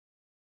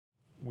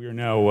We are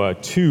now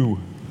 2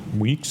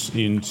 weeks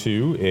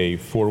into a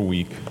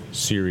 4-week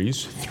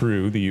series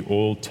through the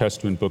Old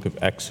Testament book of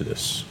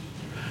Exodus.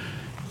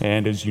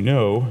 And as you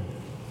know,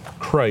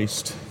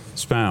 Christ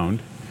is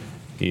found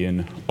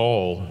in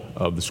all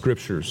of the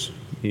scriptures,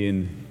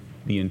 in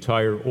the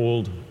entire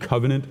Old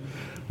Covenant,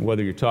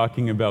 whether you're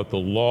talking about the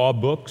law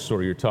books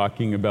or you're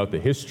talking about the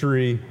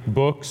history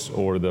books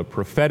or the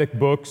prophetic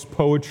books,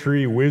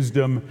 poetry,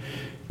 wisdom.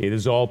 It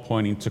is all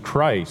pointing to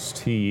Christ.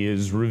 He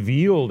is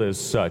revealed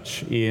as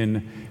such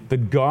in the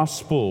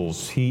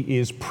Gospels. He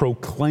is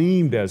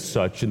proclaimed as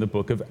such in the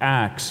book of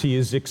Acts. He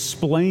is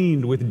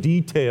explained with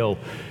detail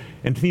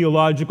and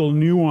theological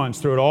nuance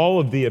throughout all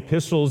of the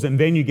epistles. And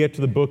then you get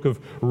to the book of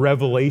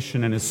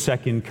Revelation, and his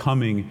second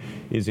coming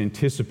is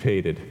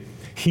anticipated.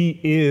 He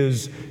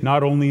is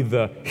not only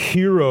the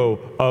hero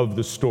of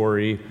the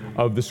story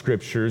of the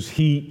Scriptures,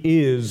 he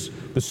is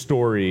the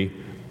story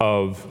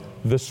of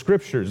the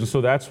Scriptures. And so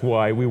that's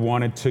why we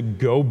wanted to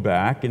go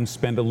back and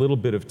spend a little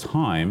bit of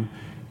time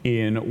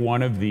in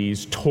one of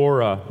these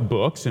Torah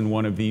books, in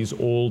one of these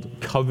Old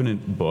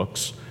Covenant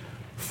books,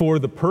 for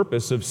the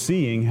purpose of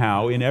seeing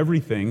how in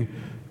everything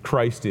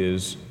Christ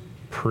is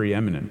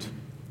preeminent.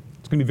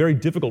 It's going to be very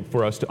difficult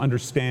for us to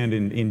understand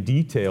in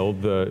detail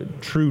the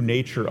true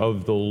nature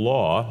of the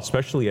law,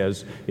 especially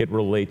as it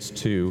relates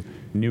to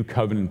New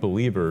Covenant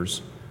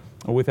believers,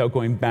 without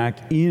going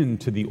back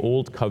into the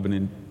Old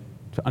Covenant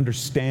to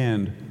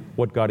understand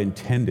what God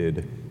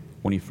intended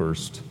when he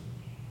first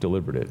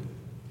delivered it.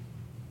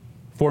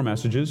 4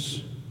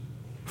 messages,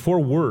 4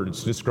 words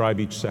to describe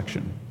each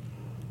section.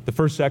 The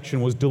first section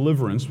was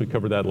deliverance. We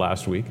covered that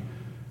last week.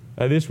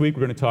 This week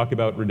we're going to talk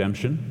about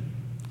redemption.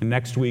 And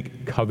next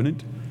week,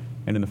 covenant.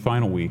 And in the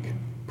final week,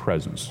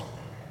 presence.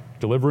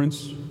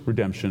 Deliverance,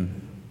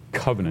 redemption,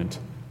 covenant,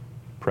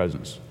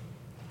 presence.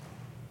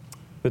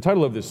 The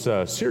title of this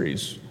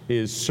series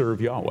is Serve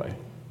Yahweh.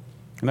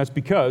 And that's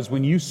because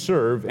when you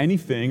serve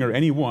anything or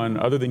anyone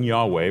other than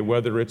Yahweh,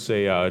 whether it's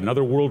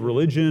another world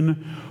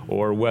religion,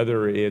 or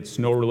whether it's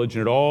no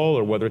religion at all,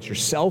 or whether it's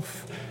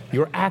yourself,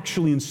 you're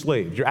actually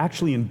enslaved. You're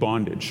actually in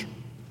bondage.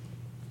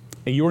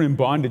 And you're in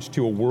bondage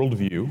to a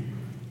worldview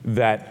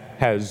that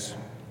has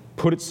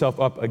put itself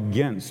up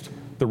against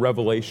the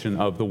revelation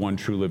of the one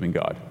true living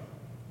God.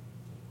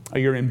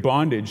 You're in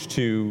bondage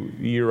to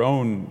your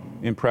own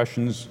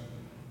impressions.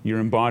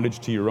 You're in bondage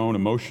to your own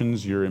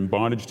emotions. You're in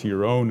bondage to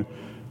your own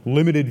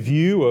limited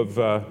view of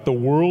the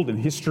world and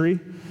history.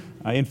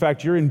 In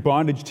fact, you're in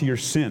bondage to your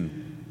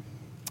sin.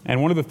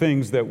 And one of the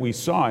things that we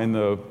saw in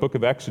the book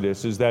of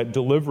Exodus is that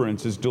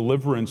deliverance is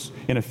deliverance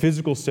in a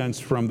physical sense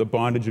from the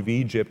bondage of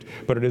Egypt,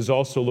 but it is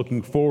also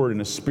looking forward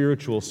in a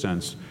spiritual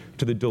sense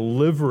to the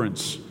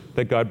deliverance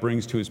that God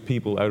brings to his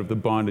people out of the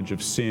bondage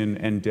of sin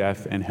and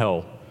death and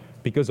hell.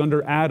 Because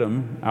under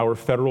Adam, our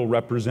federal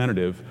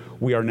representative,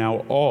 we are now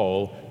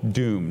all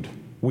doomed.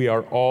 We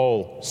are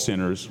all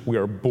sinners. We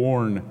are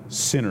born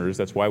sinners.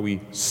 That's why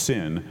we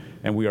sin.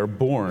 And we are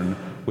born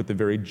with the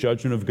very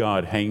judgment of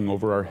God hanging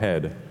over our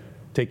head,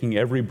 taking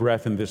every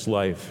breath in this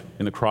life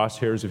in the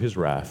crosshairs of his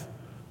wrath,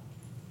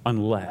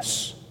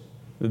 unless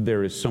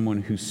there is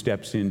someone who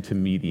steps in to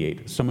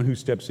mediate, someone who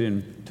steps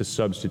in to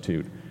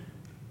substitute.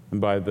 And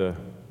by the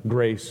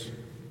grace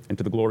and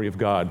to the glory of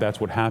God, that's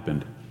what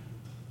happened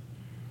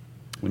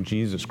when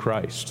Jesus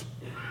Christ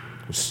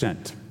was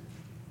sent.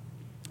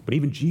 But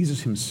even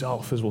Jesus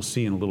himself, as we'll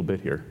see in a little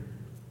bit here,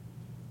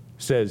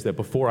 says that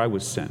before I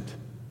was sent,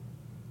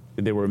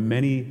 that there were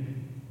many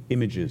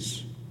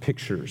images,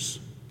 pictures,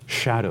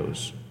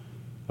 shadows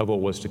of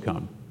what was to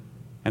come.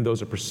 And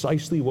those are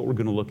precisely what we're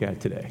going to look at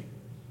today.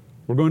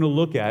 We're going to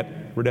look at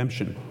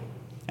redemption.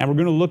 And we're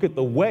going to look at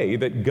the way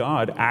that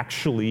God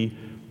actually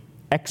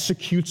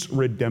executes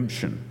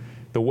redemption,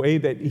 the way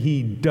that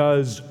he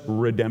does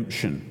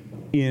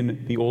redemption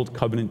in the Old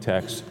Covenant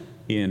text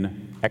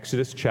in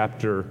Exodus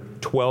chapter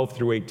 12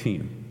 through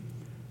 18.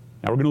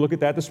 Now we're going to look at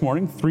that this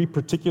morning. 3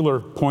 particular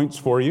points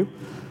for you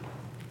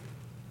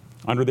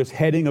under this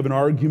heading of an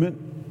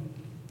argument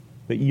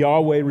that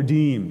Yahweh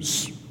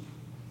redeems.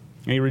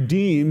 And he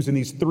redeems in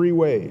these 3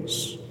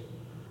 ways: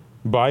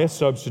 by a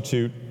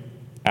substitute,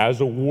 as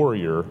a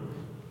warrior,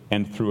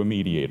 and through a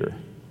mediator.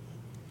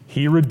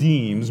 He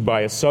redeems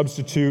by a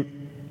substitute,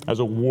 as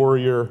a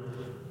warrior,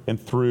 and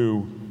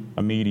through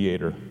a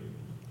mediator.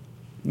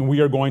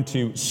 We are going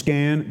to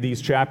scan these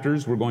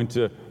chapters. We're going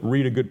to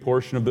read a good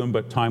portion of them,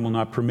 but time will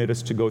not permit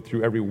us to go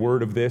through every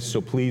word of this.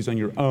 So please, on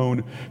your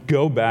own,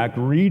 go back,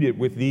 read it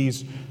with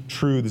these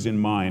truths in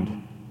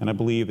mind. And I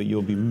believe that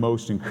you'll be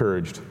most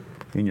encouraged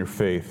in your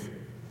faith.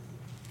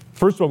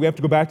 First of all, we have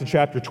to go back to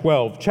chapter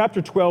 12. Chapter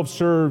 12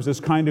 serves as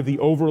kind of the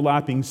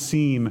overlapping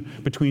seam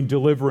between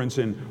deliverance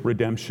and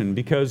redemption,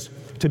 because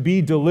to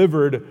be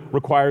delivered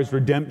requires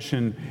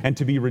redemption, and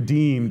to be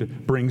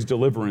redeemed brings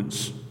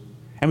deliverance.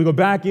 And we go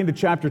back into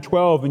chapter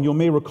 12, and you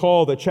may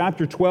recall that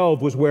chapter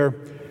 12 was where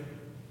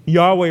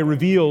Yahweh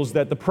reveals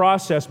that the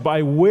process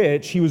by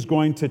which he was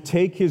going to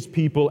take his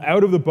people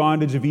out of the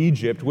bondage of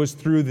Egypt was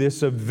through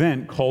this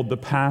event called the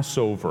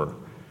Passover.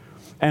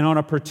 And on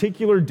a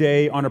particular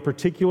day, on a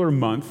particular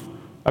month,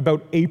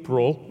 about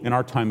April in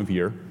our time of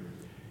year,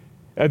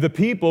 the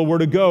people were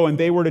to go and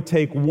they were to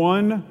take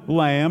one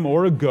lamb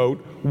or a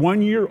goat,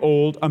 1 year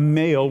old, a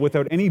male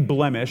without any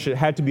blemish. It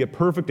had to be a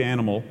perfect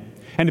animal.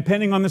 And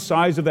depending on the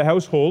size of the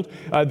household,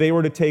 they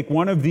were to take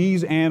one of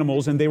these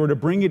animals and they were to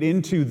bring it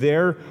into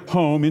their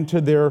home,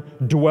 into their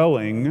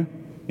dwelling,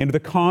 into the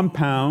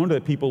compound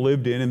that people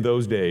lived in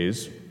those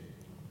days.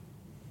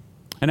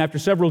 And after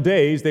several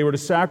days, they were to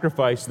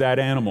sacrifice that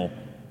animal.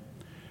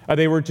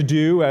 They were to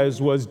do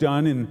as was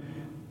done in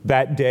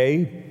that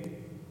day.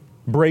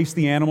 Brace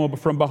the animal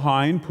from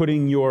behind,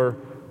 putting your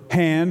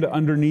hand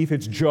underneath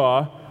its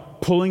jaw,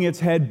 pulling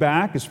its head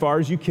back as far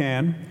as you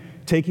can,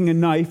 taking a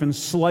knife and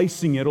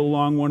slicing it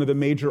along one of the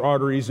major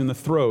arteries in the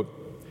throat.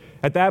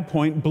 At that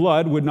point,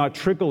 blood would not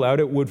trickle out,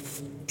 it would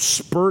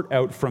spurt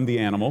out from the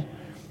animal,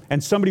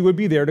 and somebody would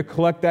be there to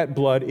collect that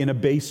blood in a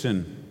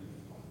basin.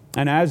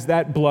 And as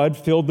that blood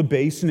filled the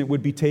basin, it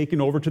would be taken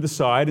over to the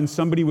side, and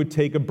somebody would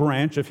take a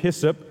branch of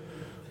hyssop,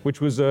 which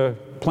was a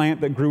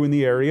plant that grew in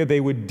the area. They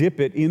would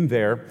dip it in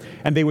there,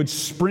 and they would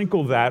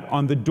sprinkle that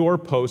on the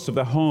doorposts of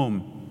the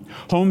home.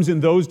 Homes in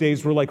those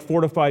days were like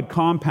fortified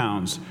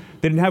compounds.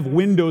 They didn't have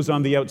windows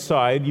on the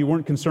outside. You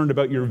weren't concerned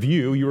about your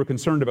view. You were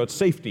concerned about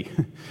safety.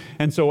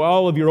 And so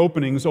all of your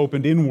openings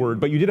opened inward.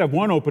 But you did have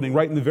one opening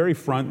right in the very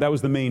front. That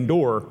was the main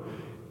door.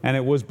 And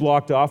it was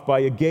blocked off by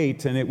a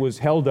gate, and it was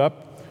held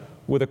up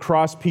with a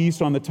cross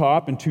piece on the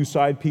top and two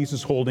side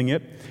pieces holding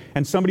it.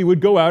 And somebody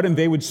would go out and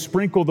they would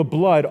sprinkle the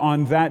blood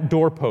on that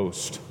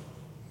doorpost.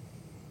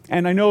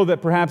 And I know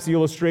that perhaps the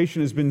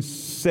illustration has been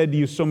said to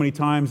you so many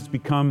times, it's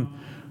become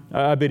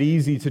a bit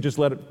easy to just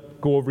let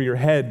it go over your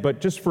head. But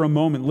just for a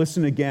moment,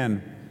 listen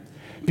again.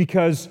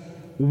 Because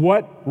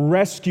what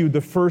rescued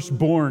the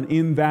firstborn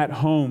in that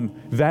home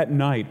that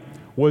night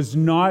was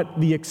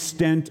not the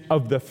extent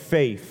of the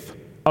faith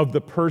of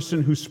the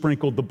person who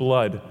sprinkled the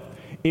blood.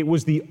 It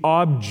was the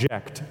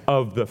object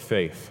of the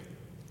faith.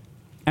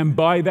 And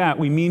by that,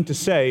 we mean to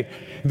say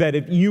that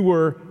if you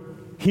were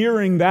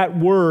hearing that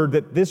word,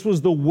 that this was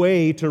the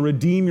way to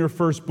redeem your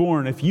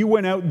firstborn, if you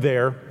went out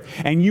there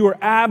and you were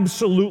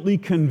absolutely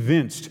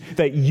convinced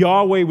that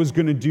Yahweh was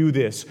going to do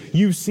this,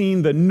 you've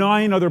seen the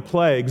 9 other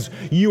plagues,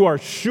 you are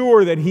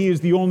sure that He is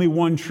the only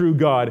one true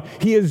God,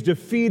 He has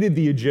defeated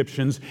the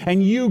Egyptians,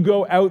 and you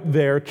go out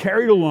there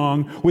carried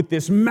along with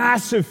this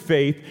massive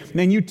faith,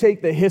 and you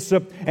take the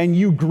hyssop and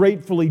you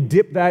gratefully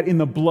dip that in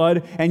the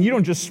blood, and you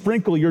don't just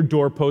sprinkle your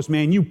doorpost,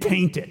 man, you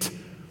paint it.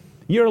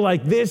 You're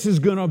like, this is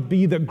going to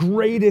be the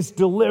greatest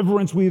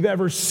deliverance we've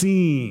ever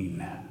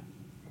seen.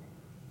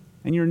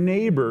 And your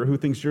neighbor, who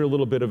thinks you're a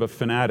little bit of a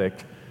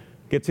fanatic,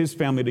 gets his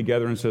family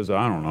together and says,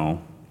 I don't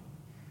know.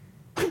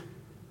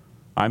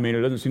 I mean,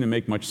 it doesn't seem to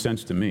make much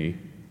sense to me.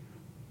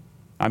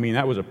 I mean,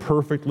 that was a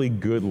perfectly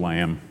good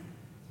lamb.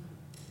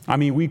 I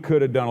mean, we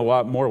could have done a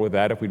lot more with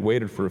that if we'd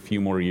waited for a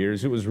few more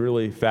years. It was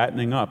really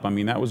fattening up. I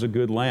mean, that was a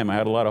good lamb. I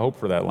had a lot of hope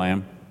for that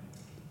lamb.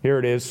 Here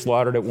it is,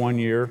 slaughtered at 1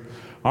 year.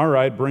 All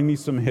right, bring me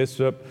some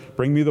hyssop,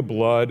 bring me the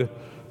blood.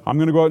 I'm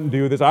going to go out and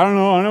do this. I don't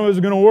know if it's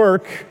going to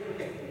work.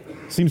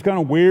 Seems kind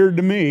of weird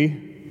to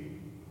me,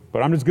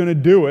 but I'm just going to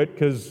do it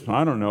because,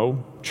 I don't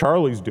know,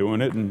 Charlie's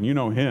doing it, and you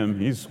know him.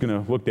 He's going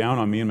to look down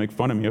on me and make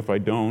fun of me if I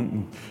don't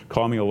and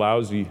call me a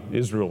lousy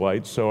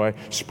Israelite. So I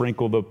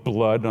sprinkle the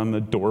blood on the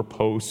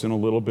doorposts and a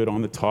little bit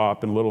on the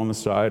top and a little on the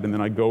side, and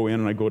then I go in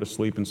and I go to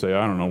sleep and say,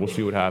 I don't know, we'll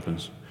see what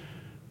happens.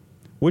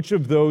 Which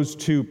of those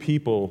two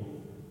people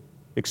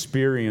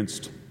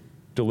experienced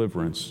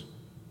deliverance?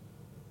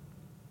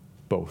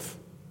 Both.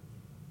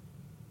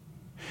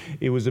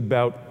 It was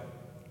about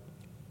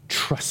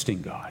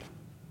trusting God.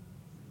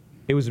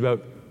 It was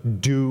about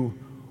do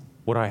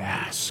what I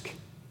ask.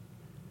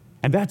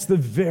 And that's the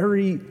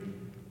very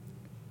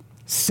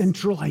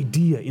central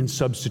idea in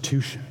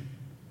substitution.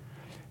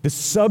 The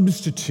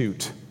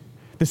substitute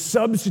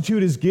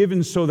is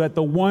given so that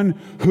the one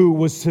who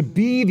was to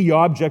be the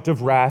object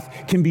of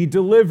wrath can be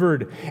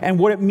delivered. And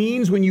what it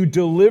means when you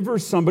deliver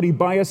somebody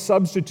by a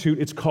substitute,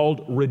 it's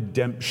called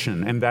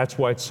redemption. And that's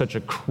why it's such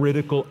a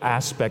critical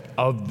aspect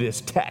of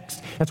this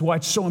text. That's why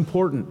it's so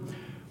important.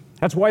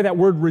 That's why that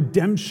word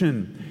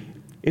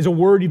redemption is a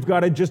word you've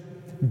got to just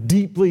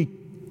deeply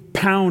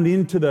pound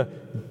into the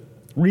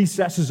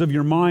recesses of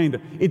your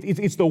mind.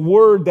 It's the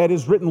word that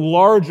is written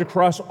large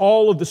across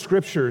all of the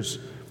Scriptures.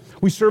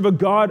 We serve a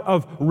God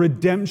of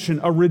redemption,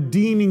 a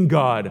redeeming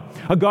God,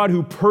 a God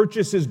who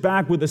purchases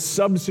back with a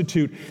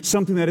substitute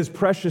something that is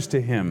precious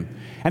to Him.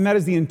 And that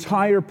is the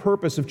entire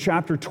purpose of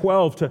chapter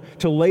 12,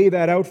 to lay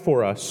that out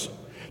for us,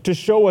 to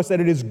show us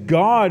that it is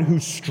God who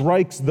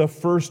strikes the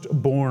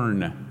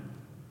firstborn.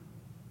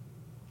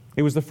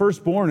 It was the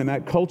firstborn in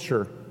that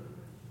culture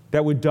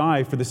that would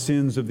die for the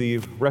sins of the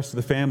rest of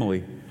the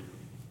family.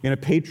 In a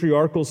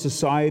patriarchal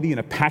society, in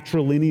a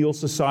patrilineal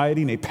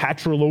society, in a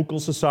patrilocal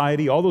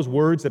society, all those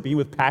words that begin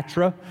with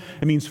patra,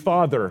 it means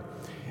father.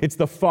 It's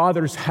the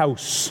father's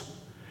house.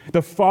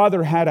 The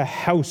father had a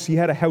house, he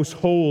had a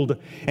household,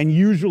 and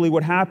usually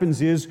what happens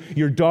is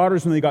your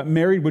daughters, when they got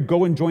married, would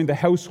go and join the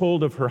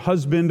household of her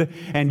husband,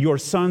 and your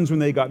sons, when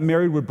they got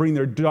married, would bring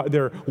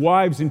their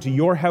wives into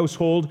your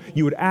household.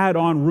 You would add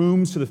on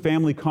rooms to the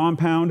family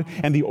compound,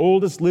 and the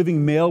oldest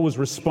living male was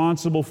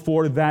responsible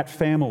for that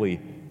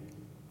family.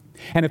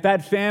 And if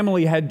that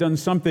family had done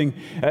something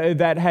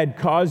that had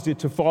caused it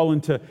to fall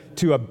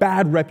into a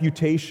bad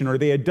reputation, or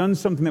they had done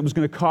something that was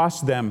going to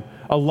cost them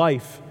a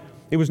life,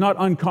 it was not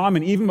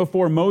uncommon, even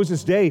before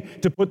Moses' day,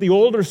 to put the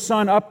older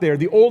son up there,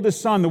 the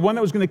oldest son, the one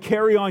that was going to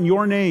carry on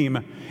your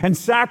name, and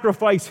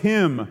sacrifice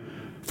him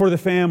for the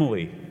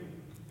family.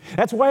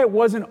 That's why it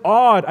wasn't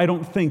odd, I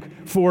don't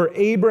think, for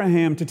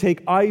Abraham to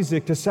take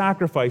Isaac to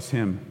sacrifice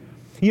him.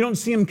 You don't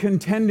see him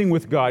contending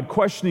with God,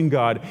 questioning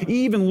God.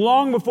 Even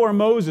long before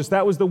Moses,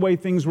 that was the way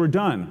things were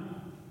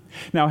done.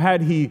 Now,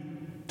 had he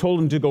told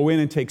him to go in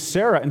and take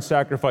Sarah and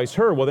sacrifice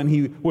her, well, then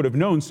he would have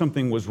known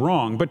something was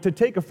wrong. But to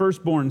take a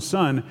firstborn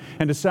son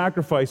and to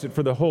sacrifice it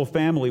for the whole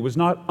family was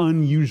not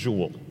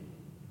unusual.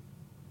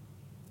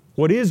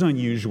 What is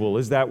unusual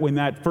is that when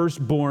that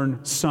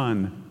firstborn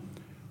son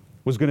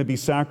was going to be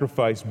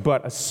sacrificed,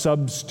 but a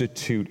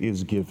substitute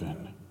is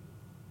given,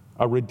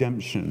 a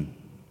redemption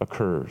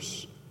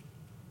occurs.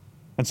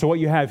 And so what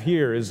you have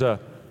here is a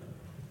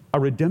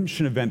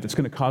redemption event that's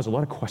going to cause a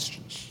lot of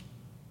questions.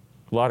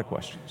 A lot of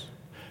questions.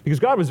 Because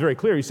God was very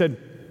clear. He said,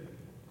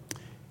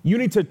 you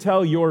need to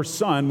tell your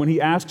son when he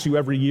asks you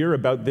every year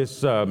about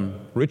this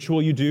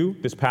ritual you do,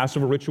 this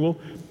Passover ritual,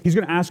 he's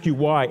going to ask you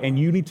why, and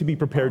you need to be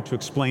prepared to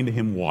explain to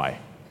him why.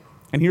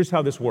 And here's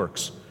how this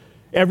works.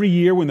 Every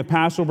year when the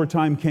Passover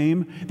time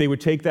came, they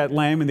would take that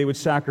lamb and they would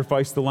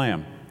sacrifice the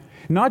lamb.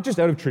 Not just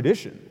out of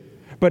tradition,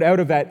 but out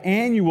of that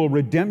annual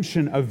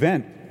redemption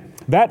event.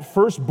 That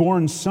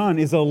firstborn son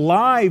is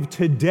alive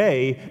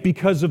today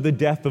because of the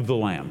death of the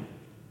lamb.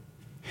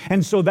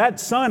 And so that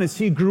son, as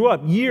he grew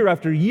up, year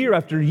after year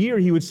after year,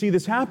 he would see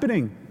this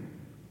happening.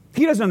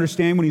 He doesn't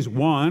understand when he's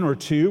 1 or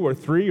 2 or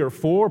 3 or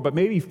 4, but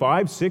maybe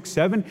 5, 6,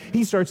 7.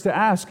 He starts to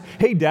ask,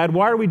 hey, Dad,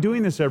 why are we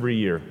doing this every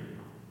year?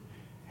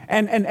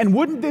 And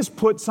wouldn't this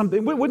put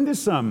something, wouldn't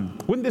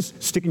this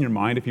stick in your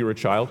mind if you were a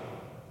child?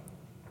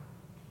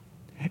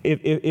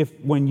 If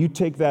when you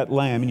take that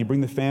lamb and you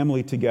bring the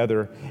family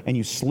together and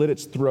you slit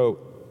its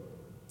throat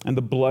and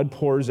the blood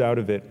pours out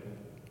of it,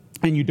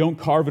 and you don't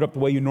carve it up the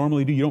way you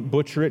normally do, you don't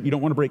butcher it, you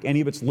don't want to break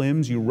any of its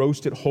limbs, you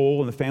roast it whole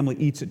and the family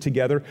eats it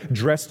together,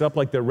 dressed up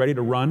like they're ready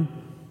to run.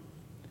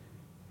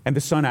 And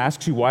the son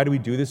asks you, why do we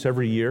do this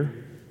every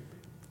year?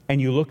 And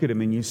you look at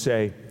him and you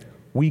say,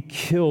 we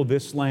kill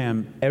this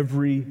lamb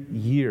every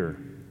year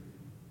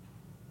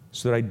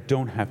so that I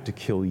don't have to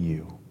kill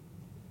you.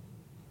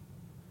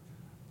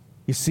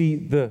 You see,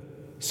 the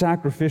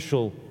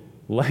sacrificial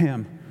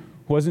lamb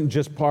wasn't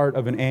just part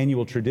of an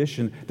annual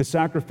tradition. The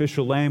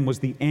sacrificial lamb was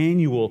the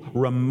annual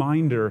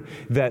reminder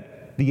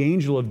that the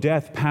angel of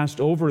death passed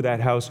over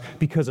that house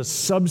because a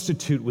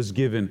substitute was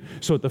given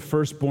so that the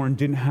firstborn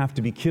didn't have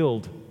to be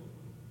killed.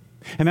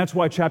 And that's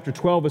why chapter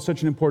 12 is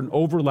such an important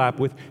overlap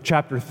with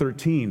chapter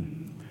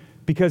 13.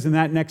 Because in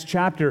that next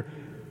chapter,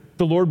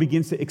 the Lord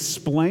begins to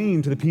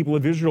explain to the people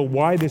of Israel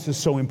why this is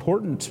so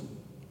important.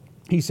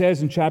 He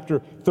says in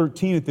chapter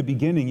 13 at the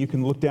beginning, you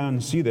can look down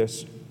and see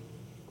this.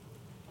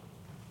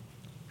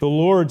 The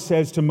Lord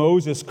says to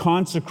Moses,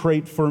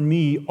 consecrate for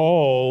me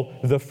all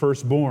the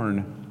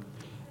firstborn.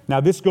 Now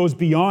this goes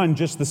beyond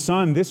just the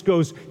son. This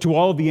goes to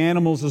all of the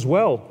animals as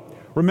well.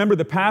 Remember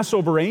the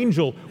Passover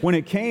angel, when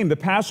it came, the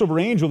Passover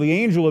angel, the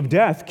angel of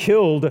death,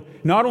 killed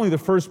not only the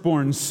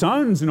firstborn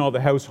sons in all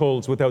the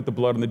households without the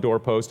blood on the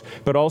doorpost,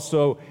 but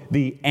also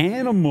the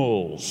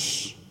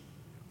animals.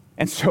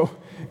 And so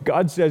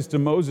God says to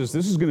Moses,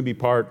 this is going to be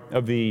part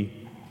of the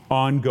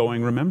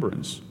ongoing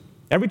remembrance.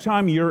 Every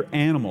time your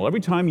animal,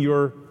 every time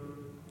your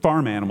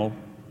farm animal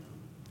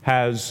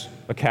has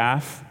a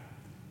calf,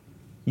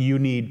 you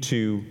need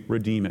to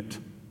redeem it.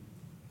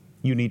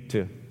 You need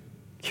to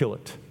kill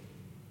it.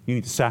 You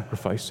need to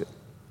sacrifice it.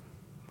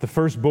 The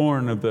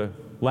firstborn of the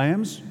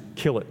lambs,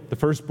 kill it. The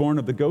firstborn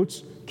of the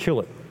goats, kill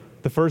it.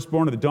 The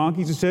firstborn of the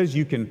donkeys, it says,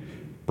 you can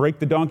break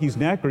the donkey's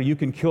neck or you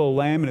can kill a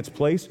lamb in its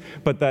place.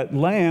 But that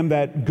lamb,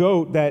 that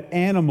goat, that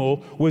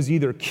animal was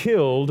either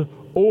killed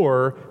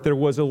or there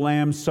was a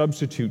lamb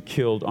substitute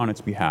killed on its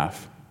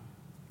behalf.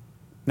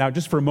 Now,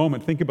 just for a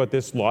moment, think about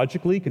this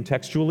logically,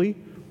 contextually.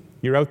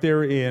 You're out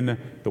there in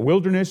the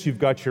wilderness. You've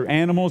got your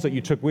animals that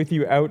you took with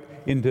you out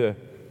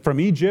from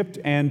Egypt.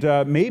 And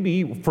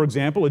maybe, for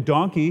example, a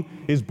donkey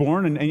is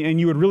born and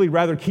you would really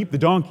rather keep the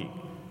donkey.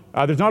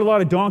 There's not a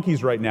lot of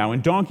donkeys right now,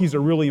 and donkeys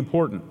are really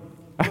important.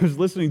 I was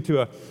listening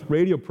to a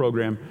radio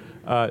program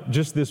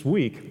just this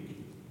week,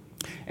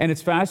 and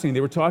it's fascinating.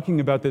 They were talking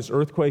about this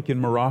earthquake in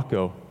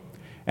Morocco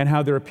and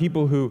how there are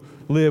people who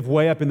live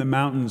way up in the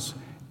mountains,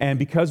 and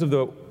because of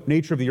the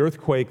nature of the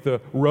earthquake,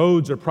 the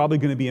roads are probably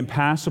going to be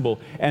impassable.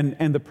 And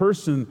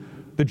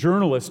the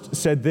journalist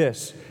said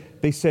this.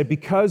 They said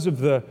because of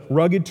the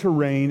rugged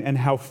terrain and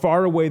how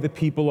far away the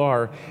people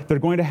are, they're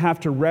going to have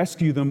to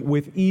rescue them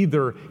with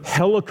either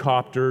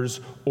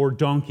helicopters or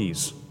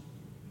donkeys.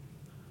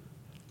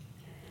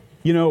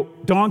 You know,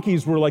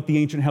 donkeys were like the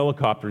ancient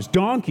helicopters.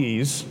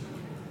 Donkeys,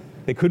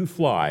 they couldn't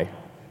fly.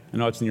 I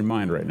know it's in your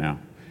mind right now.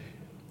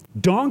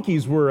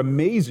 Donkeys were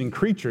amazing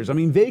creatures. I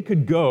mean, they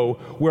could go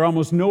where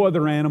almost no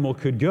other animal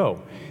could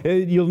go.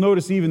 You'll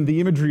notice even the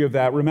imagery of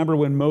that. Remember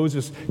when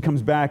Moses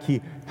comes back,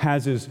 he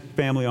has his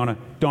family on a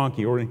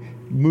donkey, or he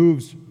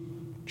moves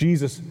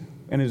Jesus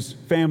and his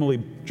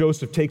family.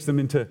 Joseph takes them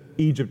into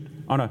Egypt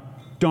on a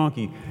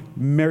donkey.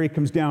 Mary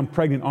comes down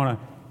pregnant on a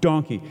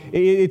donkey.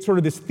 It's sort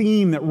of this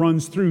theme that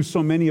runs through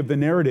so many of the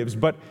narratives,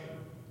 but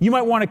you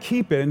might want to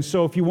keep it, and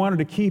so if you wanted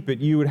to keep it,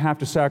 you would have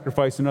to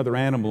sacrifice another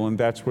animal, and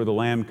that's where the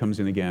lamb comes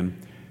in again.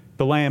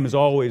 The lamb is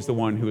always the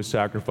one who is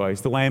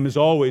sacrificed. The lamb is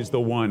always the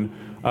one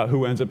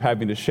who ends up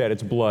having to shed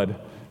its blood,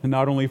 and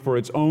not only for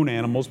its own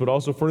animals, but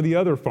also for the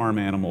other farm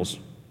animals,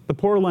 the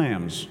poor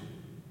lambs.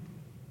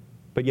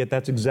 But yet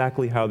that's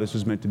exactly how this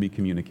is meant to be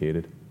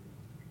communicated.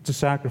 It's a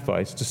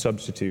sacrifice, it's a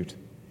substitute.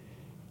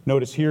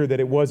 Notice here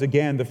that it was,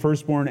 again, the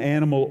firstborn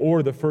animal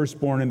or the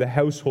firstborn in the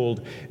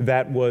household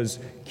that was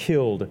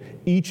killed.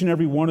 Each and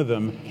every one of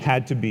them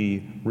had to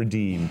be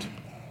redeemed.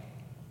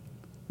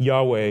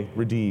 Yahweh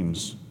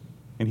redeems,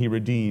 and he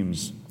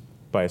redeems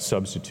by a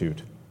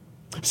substitute.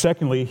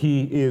 Secondly,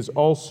 he is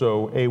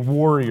also a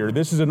warrior.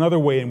 This is another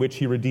way in which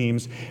he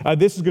redeems.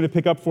 This is going to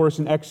pick up for us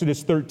in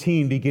Exodus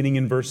 13, beginning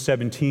in verse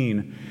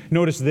 17.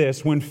 Notice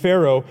this: when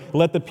Pharaoh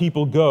let the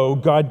people go,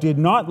 God did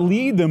not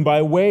lead them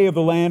by way of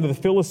the land of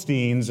the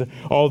Philistines,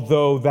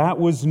 although that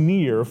was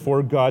near,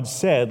 for God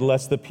said,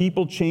 lest the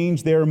people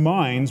change their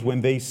minds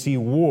when they see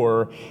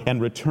war and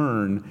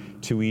return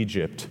to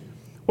Egypt.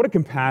 What a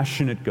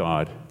compassionate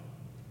God.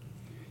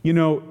 You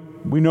know,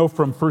 we know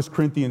from 1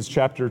 Corinthians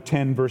chapter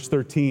 10, verse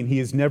 13, he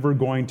is never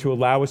going to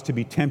allow us to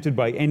be tempted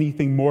by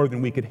anything more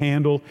than we could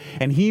handle,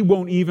 and he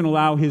won't even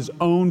allow his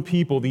own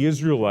people, the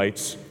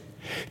Israelites,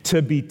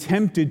 to be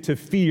tempted to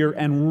fear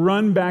and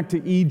run back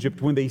to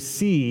Egypt when they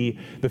see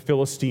the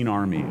Philistine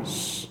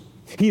armies.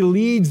 He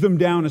leads them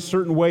down a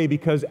certain way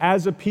because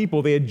as a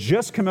people, they had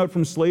just come out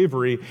from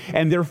slavery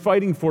and their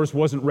fighting force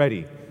wasn't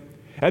ready.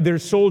 Their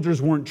soldiers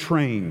weren't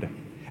trained.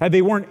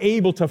 They weren't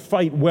able to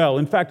fight well.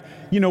 In fact,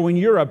 you know, when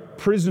you're a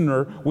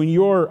prisoner, when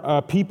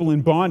you're people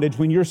in bondage,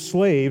 when you're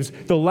slaves,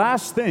 the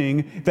last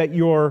thing that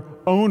your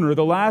owner,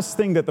 the last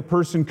thing that the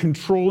person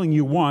controlling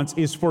you wants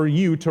is for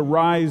you to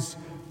raise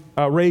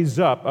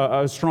up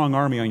a strong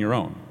army on your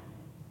own.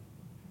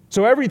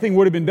 So everything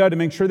would have been done to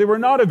make sure they were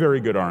not a very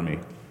good army.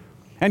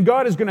 And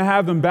God is going to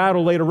have them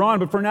battle later on,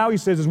 but for now he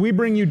says, as we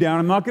bring you down,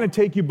 I'm not going to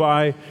take you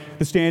by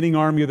the standing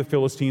army of the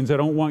Philistines. I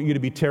don't want you to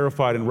be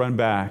terrified and run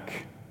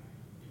back.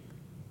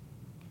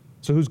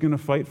 So who's going to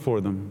fight for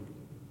them?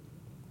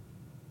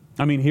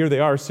 I mean, here they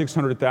are,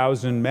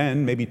 600,000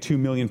 men, maybe 2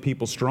 million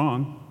people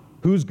strong.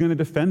 Who's going to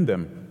defend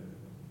them?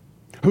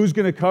 Who's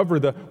going to cover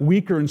the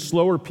weaker and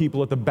slower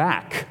people at the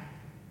back?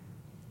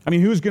 I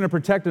mean, who's going to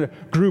protect a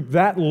group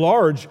that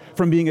large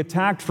from being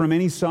attacked from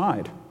any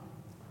side?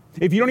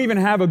 If you don't even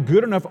have a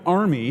good enough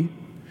army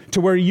to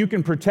where you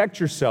can protect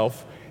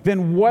yourself,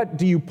 then what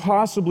do you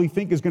possibly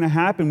think is going to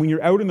happen when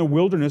you're out in the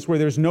wilderness where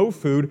there's no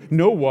food,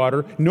 no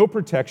water, no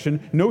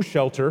protection, no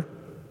shelter,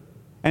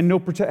 and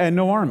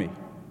no army?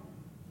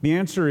 The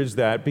answer is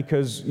that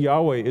because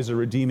Yahweh is a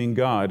redeeming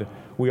God,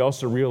 we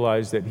also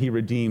realize that he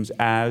redeems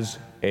as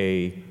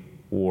a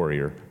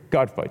warrior.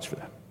 God fights for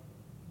them.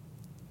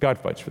 God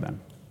fights for them.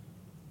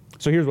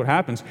 So here's what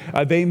happens.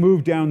 They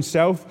move down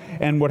south,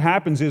 and what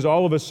happens is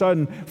all of a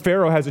sudden,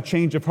 Pharaoh has a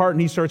change of heart,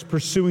 and he starts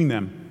pursuing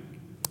them.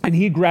 And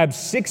he grabs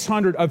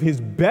 600 of his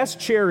best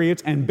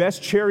chariots and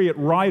best chariot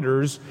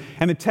riders,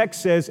 and the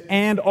text says,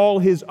 and all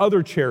his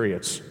other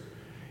chariots.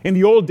 In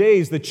the old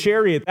days, the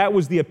chariot, that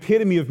was the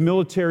epitome of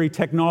military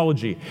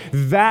technology.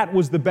 That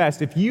was the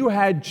best. If you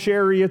had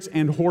chariots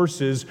and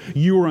horses,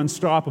 you were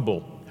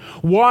unstoppable.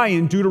 Why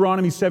in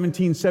Deuteronomy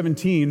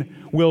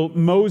 17:17 will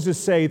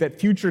Moses say that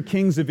future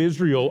kings of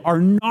Israel are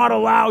not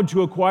allowed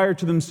to acquire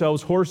to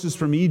themselves horses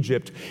from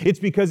Egypt? It's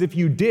because if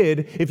you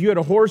had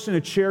a horse and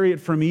a chariot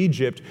from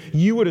Egypt,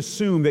 you would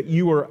assume that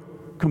you were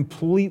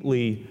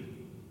completely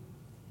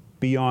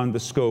beyond the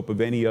scope of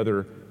any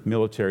other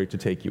military to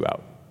take you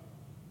out.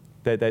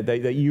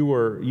 That you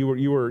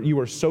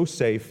were so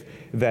safe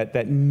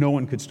that no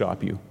one could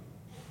stop you.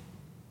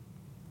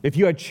 If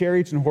you had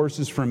chariots and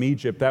horses from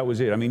Egypt, that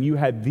was it. I mean, you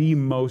had the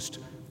most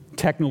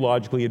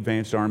technologically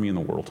advanced army in the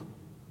world.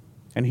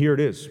 And here it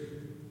is.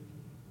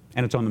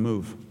 And it's on the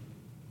move.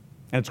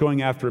 And it's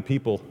going after a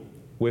people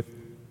with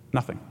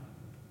nothing.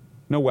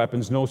 No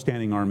weapons, no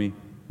standing army,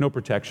 no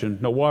protection,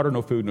 no water,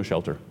 no food, no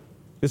shelter.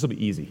 This will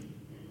be easy.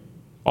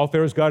 All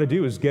Pharaoh's got to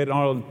do is get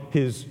on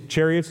his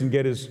chariots and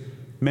get his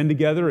men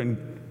together and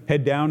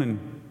head down and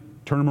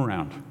turn them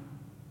around.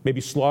 Maybe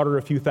slaughter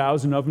a few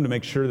thousand of them to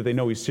make sure that they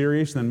know he's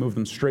serious, and then move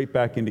them straight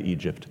back into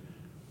Egypt.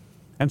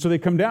 And so they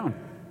come down.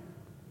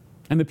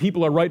 And the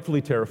people are rightfully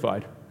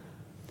terrified.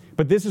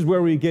 But this is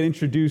where we get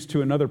introduced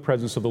to another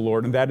presence of the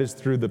Lord, and that is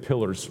through the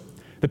pillars.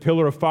 The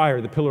pillar of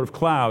fire, the pillar of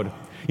cloud.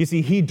 You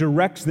see, he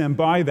directs them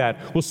by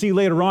that. We'll see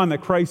later on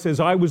that Christ says,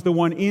 I was the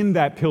one in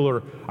that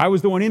pillar. I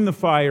was the one in the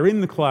fire,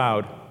 in the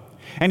cloud.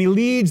 And he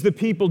leads the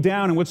people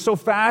down. And what's so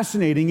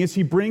fascinating is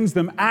he brings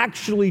them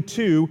actually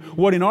to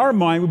what in our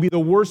mind would be the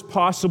worst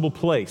possible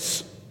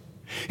place.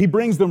 He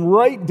brings them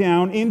right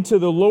down into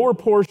the lower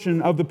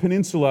portion of the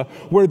peninsula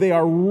where they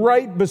are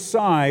right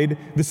beside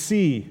the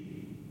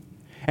sea.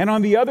 And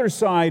on the other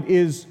side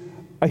is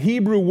a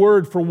Hebrew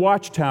word for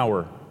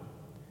watchtower.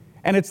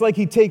 And it's like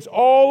he takes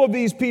all of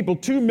these people,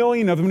 2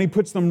 million of them, and he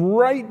puts them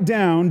right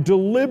down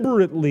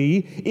deliberately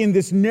in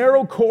this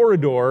narrow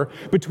corridor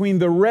between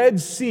the Red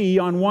Sea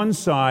on one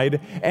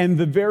side and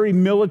the very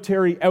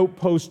military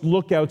outpost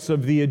lookouts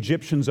of the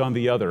Egyptians on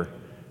the other.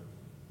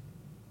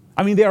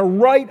 I mean, they are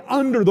right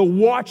under the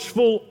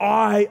watchful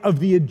eye of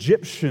the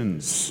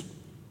Egyptians.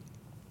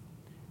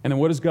 And then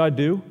what does God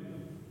do?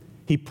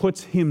 He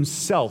puts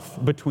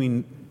himself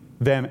between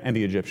them and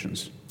the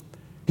Egyptians.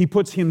 He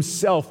puts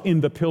himself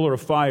in the pillar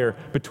of fire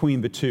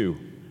between the two.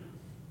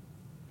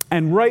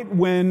 And right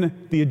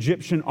when the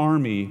Egyptian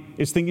army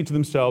is thinking to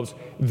themselves,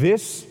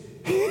 this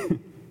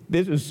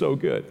is so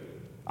good.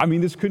 I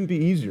mean, this couldn't be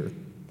easier.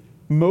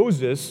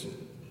 Moses,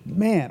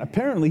 man,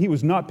 apparently he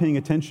was not paying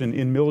attention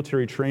in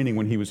military training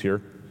when he was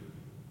here.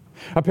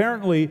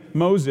 Apparently,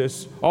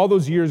 Moses, all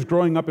those years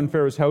growing up in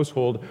Pharaoh's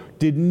household,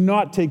 did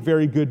not take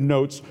very good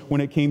notes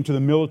when it came to the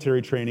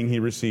military training he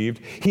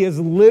received. He has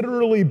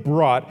literally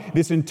brought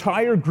this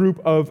entire group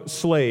of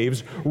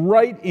slaves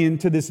right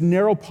into this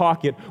narrow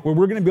pocket where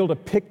we're going to be able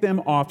to pick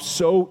them off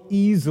so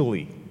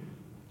easily.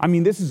 I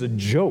mean, this is a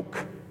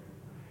joke.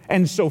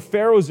 And so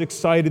Pharaoh's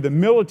excited, the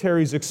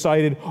military's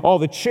excited, all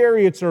the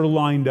chariots are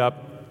lined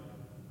up.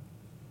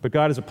 But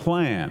God has a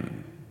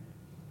plan.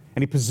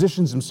 And he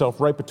positions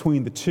himself right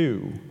between the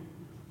two.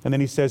 And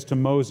then he says to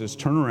Moses,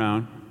 turn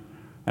around,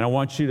 and I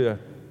want you to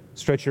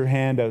stretch your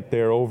hand out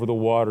there over the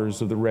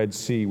waters of the Red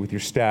Sea with your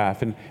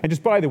staff. And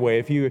just by the way,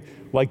 if you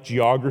like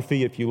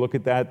geography, if you look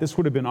at that, this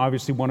would have been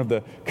obviously one of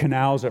the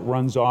canals that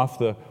runs off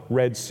the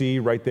Red Sea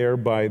right there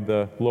by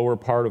the lower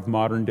part of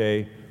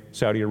modern-day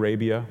Saudi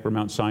Arabia, where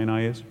Mount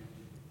Sinai is.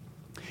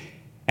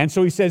 And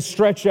so he says,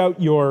 stretch out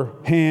your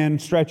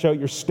hand, stretch out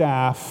your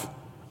staff,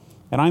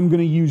 and I'm going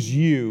to use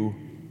you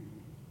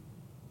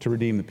to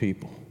redeem the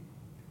people.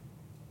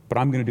 But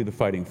I'm going to do the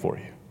fighting for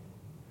you.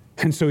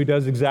 And so he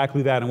does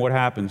exactly that. And what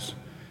happens?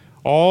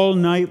 All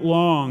night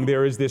long,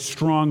 there is this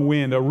strong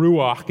wind, a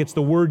ruach. It's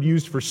the word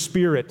used for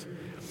spirit.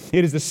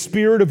 It is the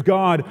Spirit of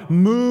God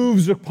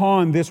moves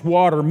upon this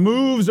water,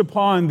 moves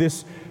upon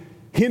this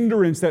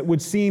hindrance that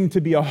would seem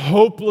to be a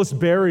hopeless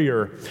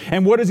barrier.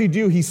 And what does he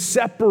do? He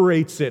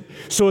separates it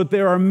so that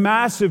there are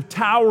massive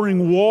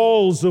towering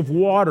walls of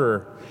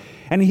water.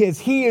 And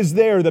he is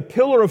there, the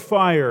pillar of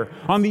fire.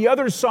 On the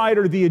other side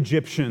are the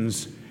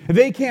Egyptians.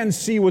 They can't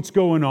see what's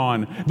going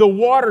on. The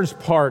waters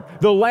part.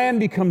 The land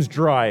becomes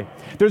dry.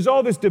 There's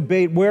all this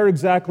debate, where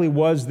exactly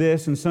was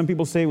this? And some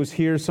people say it was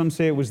here. Some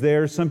say it was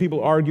there. Some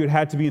people argue it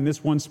had to be in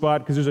this one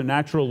spot because there's a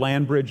natural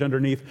land bridge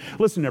underneath.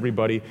 Listen,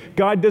 everybody.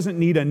 God doesn't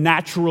need a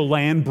natural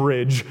land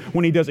bridge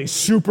when he does a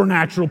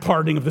supernatural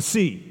parting of the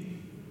sea.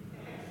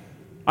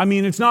 I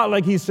mean, it's not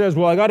like he says,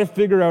 well, I got to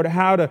figure out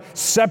how to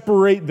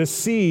separate the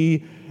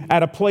sea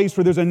at a place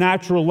where there's a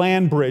natural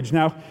land bridge.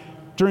 Now,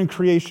 during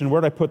creation,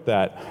 where did I put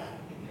that?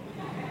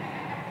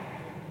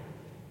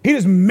 He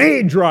just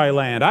made dry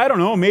land. I don't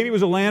know, maybe it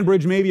was a land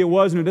bridge, maybe it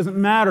wasn't. It doesn't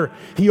matter.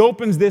 He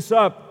opens this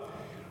up.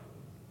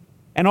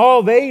 And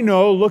all they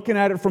know, looking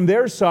at it from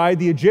their side,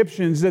 the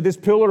Egyptians, is that this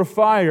pillar of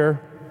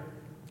fire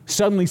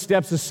suddenly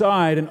steps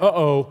aside, and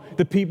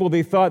the people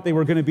they thought they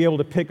were going to be able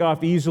to pick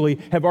off easily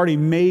have already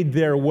made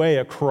their way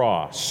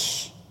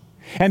across.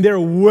 And they're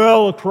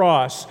well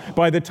across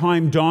by the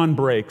time dawn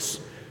breaks.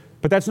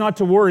 But that's not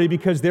to worry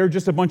because they're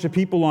just a bunch of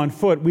people on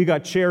foot. We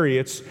got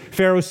chariots.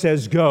 Pharaoh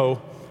says,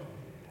 go.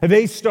 And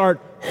they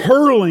start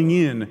hurling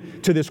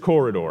in to this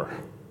corridor.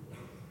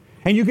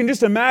 And you can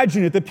just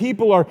imagine it. The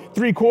people are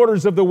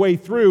 3/4 of the way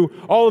through.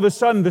 All of a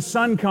sudden, the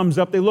sun comes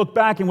up. They look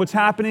back, and what's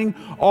happening?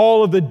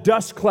 All of the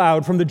dust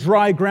cloud from the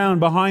dry ground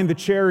behind the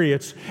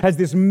chariots as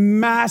this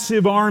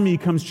massive army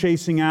comes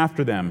chasing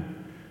after them.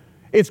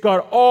 It's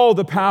got all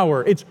the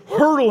power. It's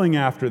hurtling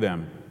after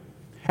them.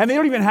 And they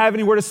don't even have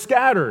anywhere to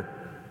scatter.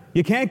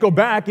 You can't go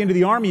back into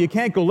the army. You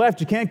can't go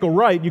left. You can't go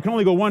right. You can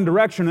only go one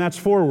direction, and that's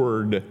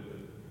forward.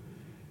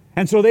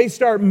 And so they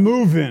start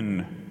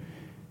moving.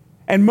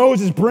 And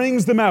Moses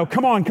brings them out.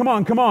 Come on, come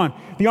on, come on.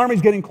 The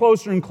army's getting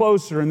closer and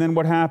closer. And then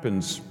what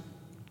happens?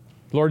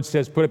 The Lord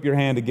says, put up your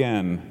hand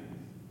again.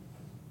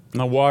 And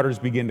the waters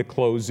begin to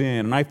close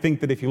in. And I think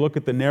that if you look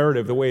at the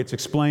narrative, the way it's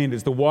explained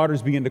is the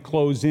waters begin to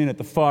close in at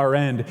the far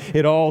end.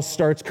 It all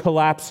starts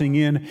collapsing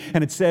in.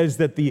 And it says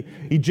that the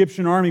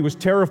Egyptian army was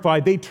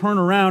terrified. They turn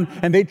around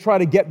and they try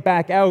to get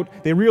back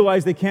out. They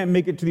realize they can't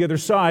make it to the other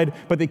side,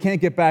 but they can't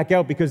get back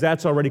out because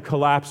that's already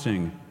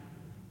collapsing.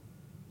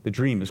 The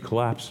dream is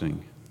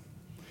collapsing.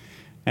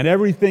 And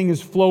everything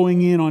is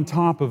flowing in on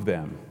top of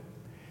them.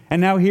 And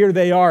now here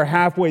they are,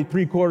 halfway,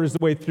 3/4 of the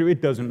way through. It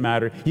doesn't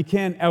matter. You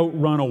can't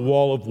outrun a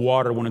wall of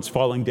water when it's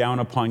falling down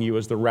upon you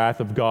as the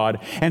wrath of God.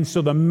 And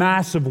so the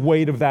massive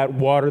weight of that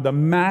water, the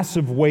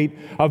massive weight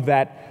of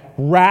that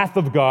wrath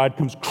of God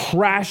comes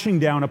crashing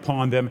down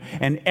upon them,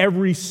 and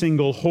every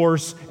single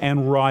horse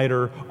and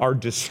rider are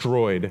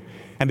destroyed.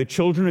 And the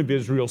children of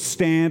Israel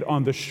stand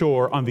on the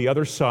shore on the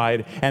other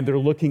side, and they're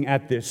looking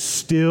at this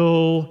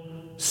still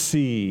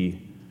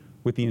sea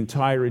with the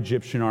entire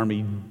Egyptian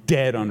army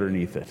dead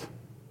underneath it.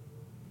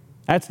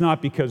 That's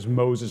not because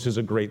Moses is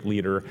a great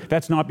leader.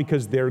 That's not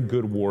because they're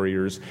good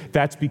warriors.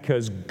 That's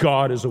because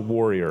God is a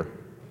warrior.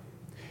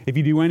 If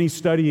you do any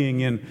studying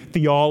in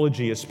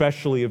theology,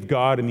 especially of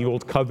God in the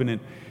Old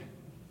Covenant,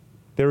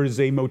 there is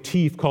a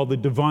motif called the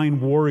divine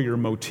warrior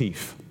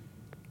motif.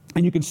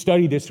 And you can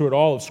study this throughout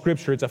all of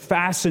Scripture. It's a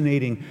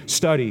fascinating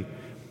study.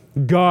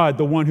 God,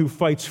 the one who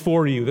fights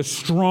for you, the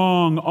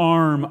strong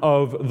arm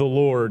of the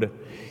Lord.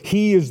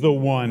 He is the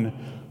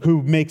one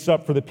who makes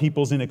up for the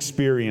people's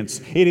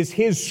inexperience. It is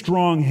his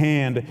strong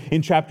hand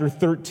in chapter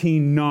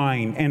 13,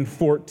 9 and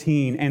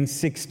 14 and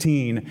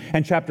 16,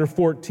 and chapter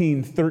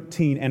 14,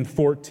 13 and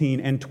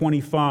 14 and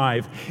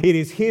 25. It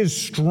is his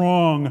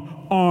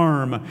strong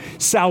arm.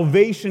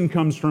 Salvation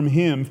comes from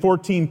him.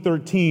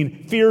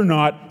 14:13, fear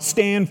not,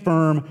 stand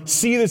firm,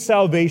 see the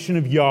salvation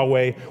of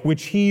Yahweh,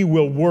 which he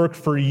will work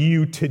for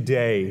you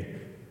today.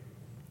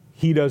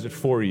 He does it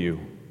for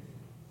you.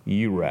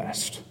 You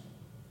rest.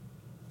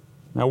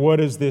 Now, what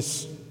does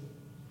this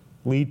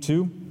lead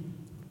to?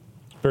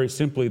 Very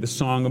simply, the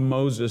Song of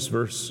Moses,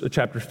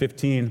 chapter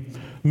 15.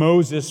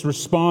 Moses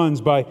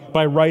responds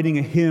by writing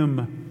a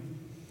hymn.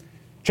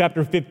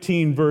 Chapter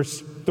 15,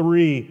 verse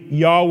 3,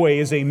 Yahweh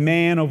is a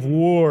man of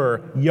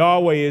war.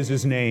 Yahweh is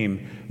his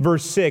name.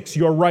 Verse 6,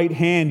 your right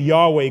hand,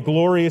 Yahweh,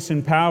 glorious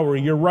in power.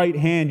 Your right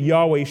hand,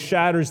 Yahweh,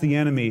 shatters the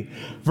enemy.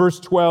 Verse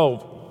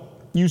 12,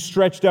 you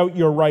stretched out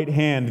your right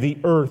hand. The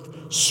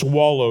earth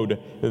swallowed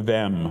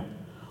them.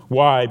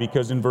 Why?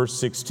 Because in verse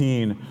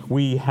 16,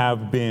 we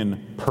have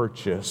been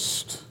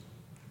purchased.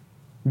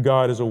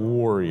 God is a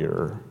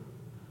warrior.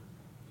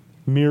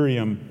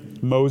 Miriam,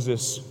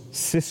 Moses'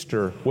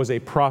 sister, was a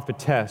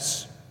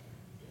prophetess.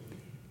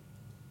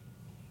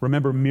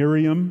 Remember,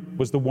 Miriam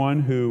was the one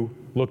who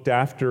looked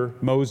after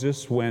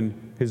Moses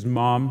when his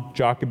mom,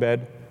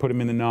 Jochebed, put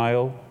him in the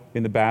Nile,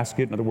 in the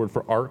basket, another word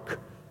for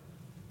ark.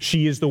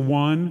 She is the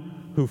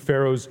one who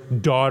Pharaoh's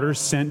daughter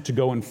sent to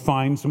go and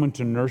find someone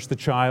to nurse the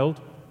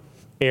child.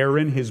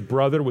 Aaron, his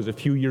brother, was a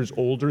few years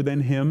older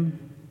than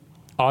him,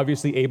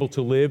 obviously able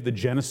to live. The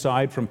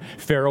genocide from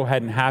Pharaoh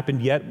hadn't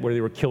happened yet, where they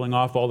were killing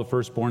off all the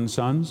firstborn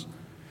sons.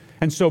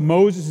 And so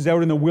Moses is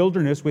out in the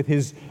wilderness with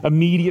his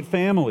immediate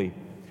family.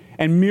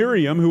 And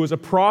Miriam, who was a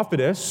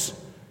prophetess,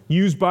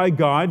 used by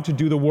God to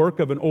do the work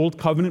of an old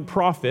covenant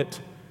prophet,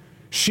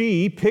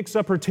 she picks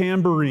up her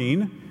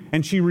tambourine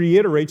and she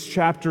reiterates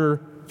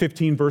chapter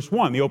 15, verse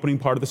 1, the opening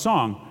part of the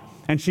song.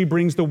 And she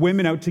brings the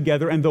women out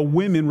together, and the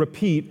women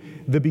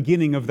repeat the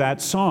beginning of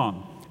that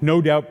song, no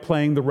doubt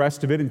playing the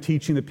rest of it and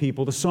teaching the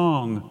people the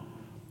song.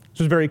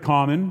 This is very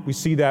common. We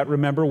see that,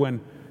 remember,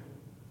 when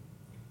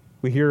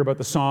we hear about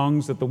the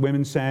songs that the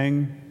women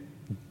sang.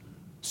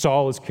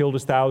 Saul has killed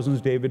his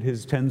thousands, David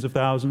his tens of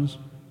thousands.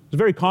 It's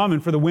very common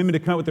for the women to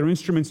come out with their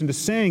instruments and to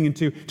sing and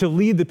to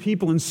lead the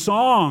people in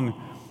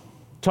song,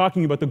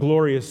 talking about the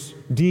glorious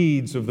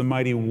deeds of the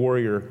mighty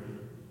warrior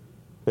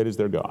that is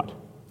their God.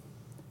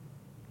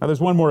 Now, there's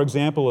one more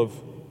example of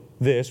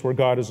this where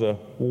God is a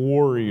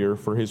warrior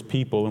for his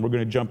people, and we're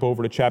going to jump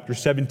over to chapter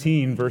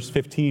 17, verse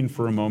 15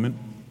 for a moment.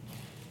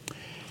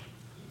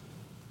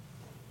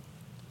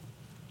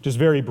 Just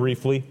very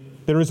briefly,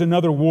 there is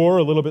another war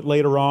a little bit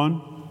later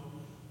on.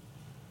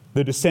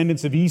 The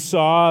descendants of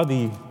Esau,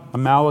 the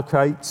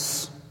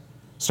Amalekites,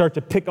 start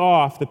to pick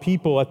off the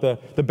people at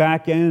the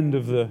back end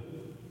of the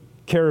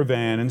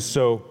caravan, and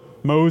so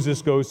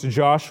Moses goes to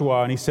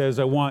Joshua and he says,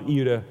 I want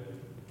you to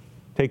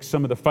take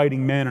some of the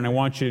fighting men, and I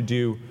want you to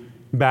do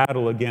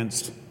battle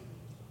against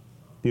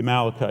the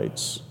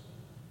Amalekites.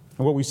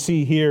 And what we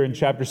see here in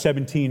chapter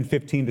 17,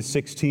 15 to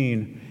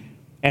 16,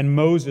 and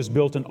Moses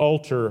built an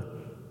altar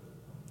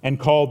and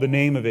called the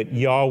name of it,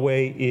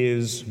 Yahweh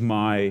is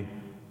my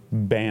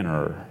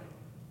banner.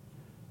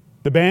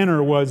 The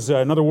banner was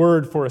another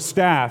word for a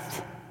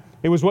staff.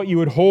 It was what you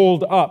would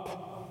hold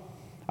up.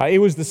 It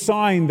was the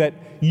sign that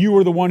you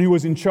were the one who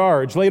was in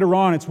charge. Later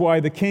on, it's why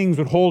the kings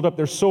would hold up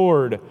their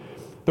sword.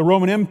 The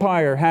Roman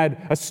Empire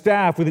had a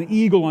staff with an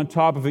eagle on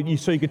top of it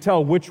so you could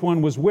tell which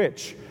one was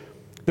which.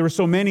 There were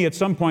so many at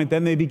some point,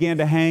 then they began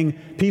to hang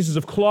pieces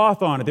of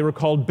cloth on it. They were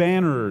called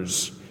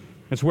banners.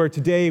 It's where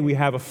today we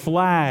have a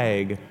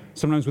flag,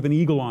 sometimes with an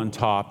eagle on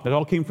top. That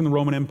all came from the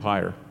Roman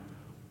Empire.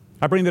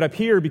 I bring that up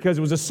here because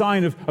it was a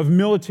sign of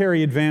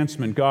military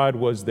advancement. God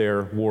was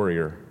their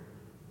warrior.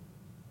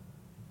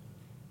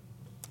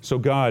 So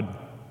God,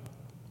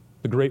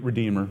 the great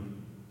Redeemer,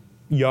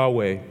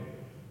 Yahweh,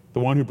 the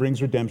one who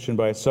brings redemption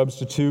by a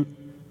substitute,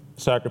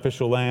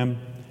 sacrificial lamb,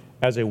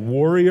 as a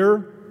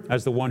warrior,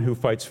 as the one who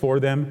fights for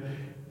them,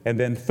 and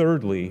then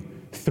thirdly,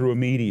 through a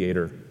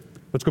mediator.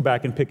 Let's go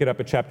back and pick it up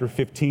at chapter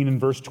 15 and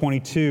verse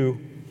 22.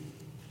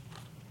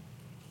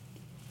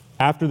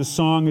 After the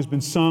song has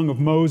been sung of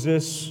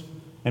Moses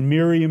and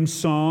Miriam's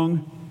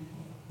song,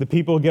 the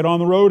people get on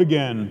the road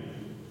again.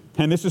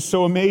 And this is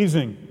so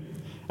amazing.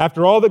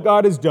 After all that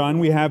God has done,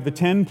 we have the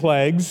 10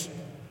 plagues,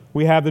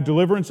 we have the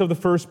deliverance of the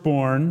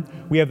firstborn,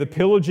 we have the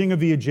pillaging of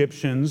the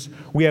Egyptians,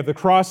 we have the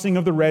crossing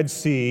of the Red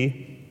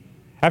Sea.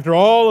 After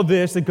all of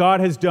this that God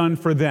has done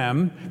for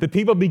them, the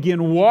people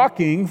begin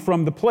walking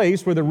from the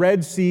place where the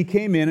Red Sea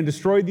came in and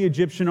destroyed the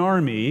Egyptian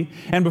army,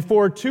 and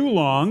before too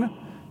long,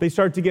 they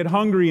start to get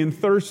hungry and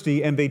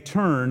thirsty, and they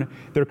turn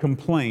their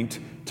complaint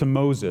to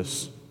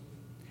Moses.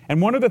 And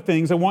one of the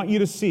things I want you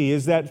to see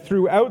is that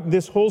throughout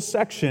this whole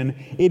section,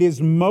 it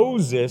is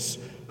Moses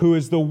who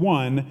is the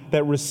one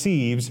that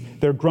receives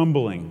their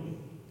grumbling.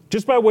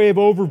 Just by way of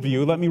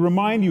overview, let me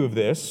remind you of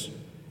this.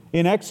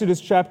 In Exodus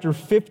chapter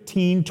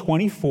 15,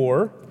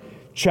 24,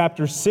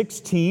 chapter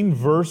 16,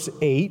 verse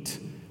 8,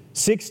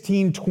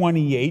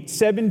 16:28,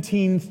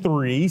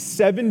 17:3,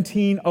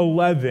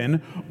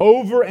 17:11,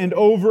 over and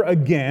over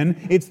again,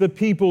 it's the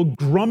people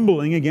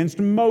grumbling against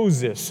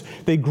Moses.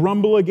 They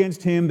grumble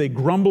against him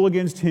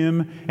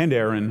and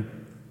Aaron.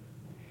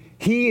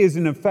 He is,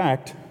 in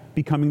effect,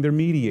 becoming their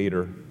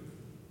mediator.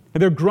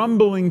 And they're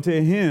grumbling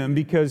to him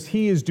because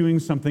he is doing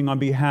something on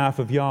behalf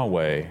of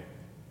Yahweh.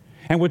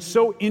 And what's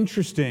so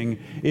interesting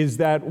is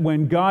that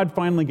when God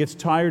finally gets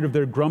tired of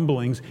their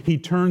grumblings, he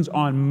turns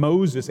on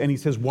Moses and he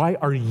says, "Why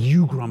are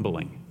you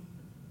grumbling?"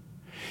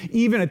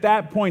 Even at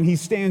that point, he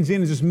stands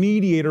in as this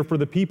mediator for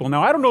the people.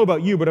 Now, I don't know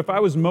about you, but if I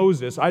was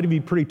Moses, I'd be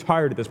pretty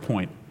tired at this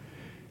point.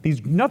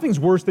 Nothing's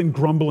worse than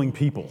grumbling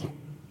people,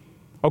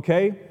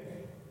 okay?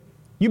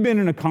 You've been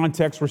in a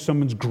context where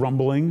someone's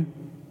grumbling,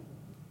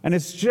 and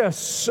it's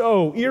just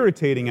so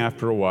irritating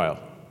after a while.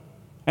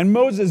 And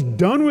Moses is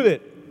done with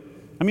it.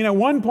 I mean, at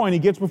one point, he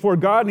gets before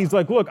God and he's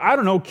like, "Look, I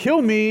don't know,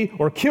 kill me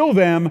or kill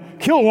them,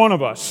 kill one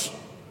of us."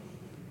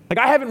 Like,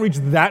 I haven't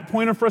reached that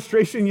point of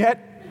frustration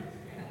yet.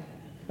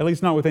 At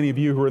least not with any of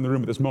you who are in the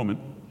room at this moment.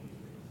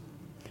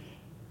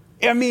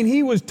 I mean,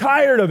 he was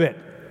tired of it.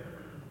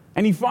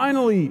 And he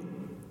finally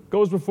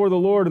goes before the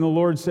Lord, and the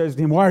Lord says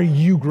to him, "Why are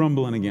you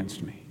grumbling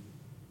against me?"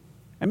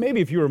 And maybe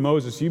if you were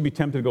Moses, you'd be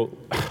tempted to go,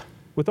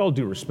 "With all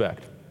due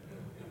respect,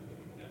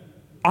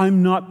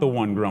 I'm not the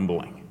one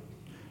grumbling."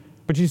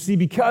 But you see,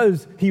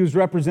 because he was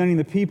representing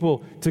the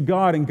people to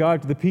God and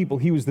God to the people,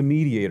 he was the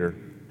mediator.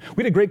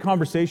 We had a great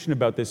conversation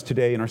about this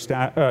today in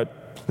our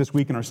this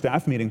week in our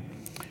staff meeting,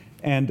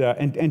 and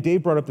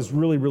Dave brought up this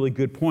really, really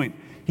good point.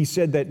 He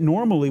said that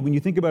normally when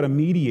you think about a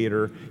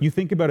mediator, you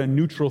think about a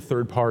neutral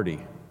third party.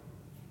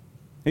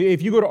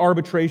 If you go to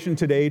arbitration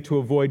today to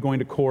avoid going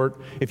to court,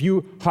 if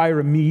you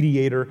hire a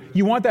mediator,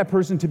 you want that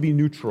person to be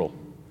neutral.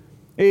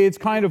 It's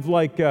kind of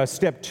like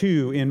step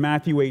 2 in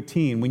Matthew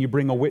 18 when you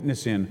bring a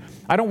witness in.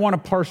 I don't want a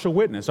partial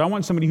witness. I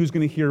want somebody who's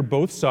going to hear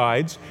both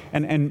sides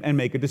and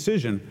make a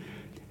decision.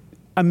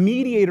 A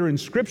mediator in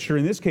Scripture,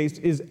 in this case,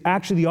 is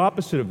actually the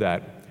opposite of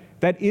that.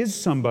 That is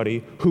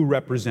somebody who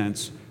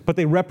represents, but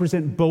they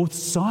represent both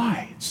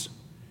sides.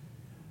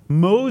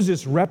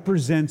 Moses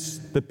represents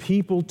the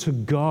people to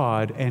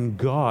God and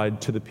God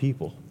to the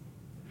people.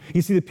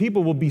 You see, the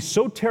people will be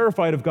so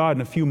terrified of God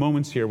in a few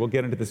moments here, we'll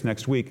get into this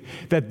next week,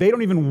 that they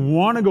don't even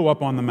want to go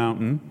up on the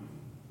mountain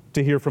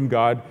to hear from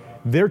God.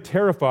 They're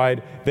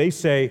terrified. They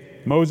say,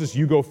 "Moses,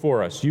 you go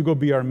for us. You go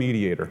be our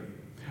mediator."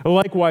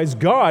 Likewise,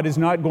 God is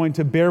not going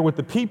to bear with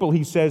the people,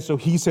 he says, so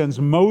he sends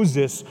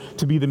Moses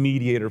to be the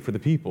mediator for the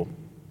people.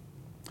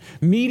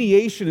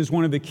 Mediation is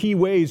one of the key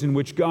ways in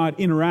which God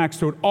interacts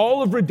throughout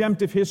all of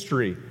redemptive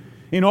history.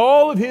 In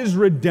all of his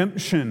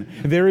redemption,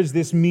 there is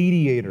this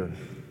mediator.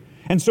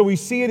 And so we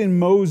see it in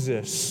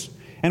Moses.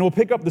 And we'll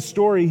pick up the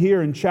story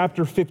here in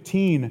chapter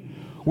 15,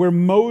 where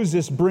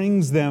Moses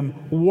brings them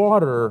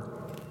water.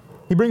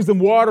 He brings them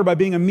water by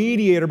being a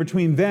mediator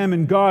between them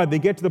and God. They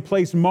get to the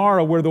place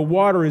Marah where the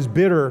water is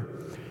bitter.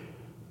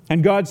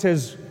 And God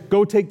says,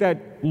 "Go take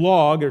that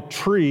log or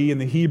tree in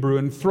the Hebrew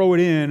and throw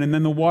it in, and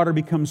then the water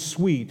becomes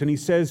sweet." And he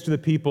says to the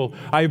people,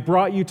 "I have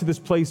brought you to this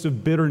place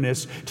of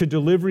bitterness to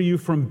deliver you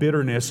from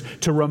bitterness,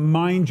 to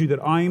remind you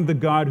that I am the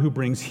God who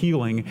brings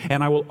healing,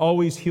 and I will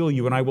always heal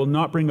you, and I will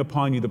not bring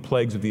upon you the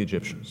plagues of the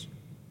Egyptians."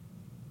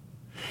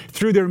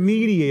 Through their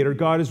mediator,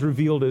 God is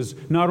revealed as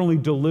not only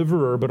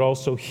deliverer, but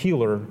also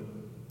healer.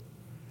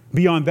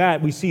 Beyond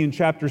that, we see in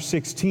chapter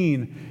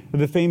 16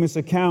 the famous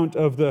account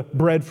of the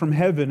bread from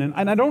heaven.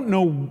 And I don't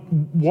know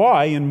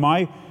why in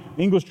my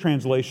English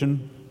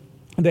translation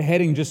the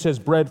heading just says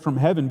bread from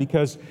heaven,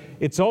 because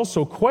it's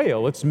also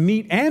quail. It's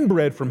meat and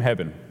bread from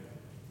heaven.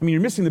 I mean,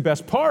 you're missing the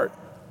best part.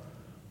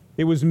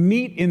 It was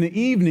meat in the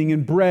evening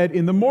and bread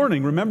in the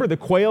morning. Remember, the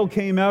quail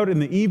came out in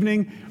the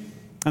evening,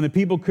 and the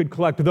people could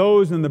collect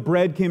those, and the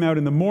bread came out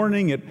in the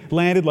morning. It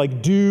landed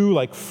like dew,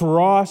 like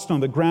frost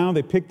on the ground.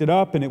 They picked it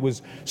up, and it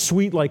was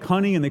sweet like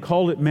honey, and they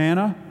called it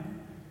manna.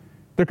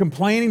 They're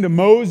complaining to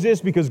Moses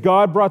because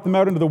God brought them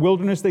out into the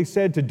wilderness, they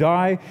said, to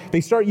die.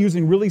 They start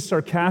using really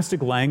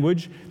sarcastic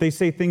language. They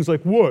say things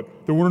like, "What?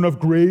 There weren't enough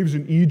graves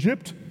in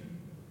Egypt?"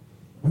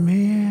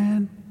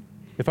 Man,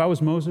 if I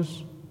was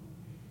Moses,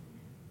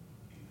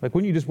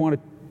 wouldn't you just want to,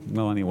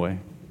 well, anyway.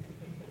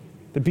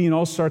 They're being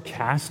all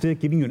sarcastic,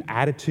 giving you an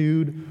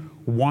attitude,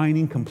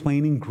 whining,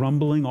 complaining,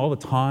 grumbling all the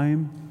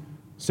time.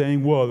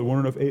 saying, whoa, there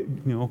weren't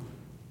enough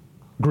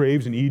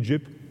graves in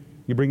Egypt.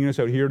 You're bringing us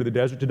out here to the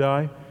desert to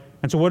die?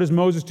 And so what does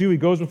Moses do? He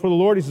goes before the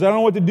Lord. He says, I don't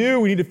know what to do.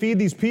 We need to feed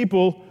these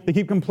people. They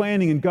keep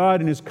complaining. And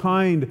God, in his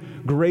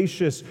kind,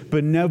 gracious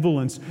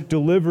benevolence,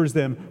 delivers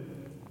them,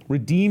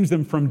 redeems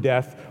them from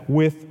death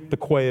with the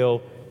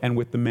quail and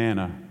with the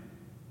manna.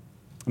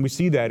 And we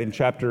see that in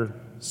chapter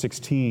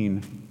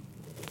 16,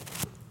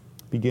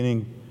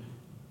 beginning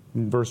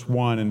in verse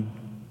 1. And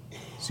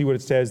see what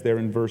it says there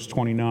in verse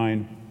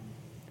 29.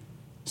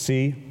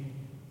 See,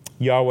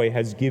 Yahweh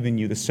has given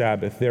you the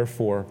Sabbath.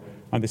 Therefore,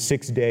 on the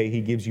 6th day,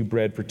 he gives you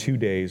bread for 2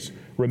 days.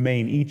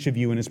 Remain each of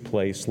you in his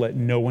place. Let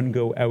no one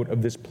go out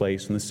of this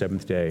place on the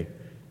 7th day.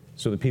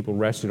 So the people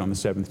rested on the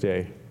 7th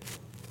day.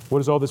 What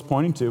is all this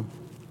pointing to?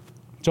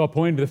 It's all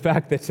pointing to the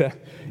fact that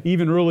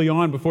even early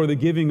on, before the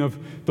giving of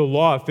the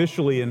law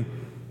officially in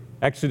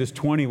Exodus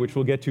 20, which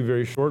we'll get to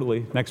very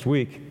shortly next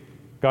week,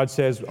 God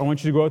says, I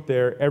want you to go out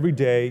there every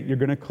day. You're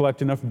going to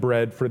collect enough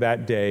bread for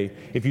that day.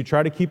 If you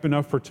try to keep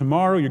enough for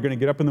tomorrow, you're going to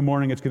get up in the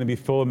morning. It's going to be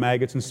full of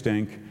maggots and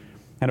stink.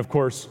 And of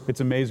course, it's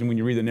amazing when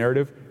you read the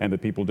narrative, and the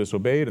people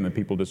disobeyed, and the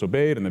people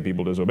disobeyed, and the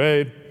people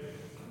disobeyed.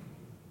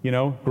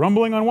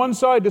 Grumbling on one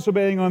side,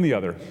 disobeying on the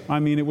other. I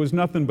mean, it was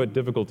nothing but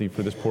difficulty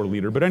for this poor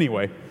leader. But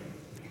anyway,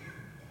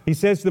 he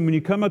says to them, when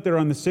you come out there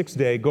on the 6th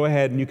day, go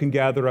ahead and you can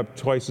gather up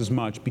twice as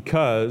much,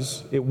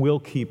 because it will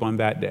keep on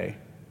that day.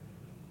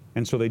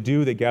 And so they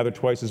do, they gather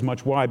twice as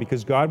much. Why?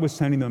 Because God was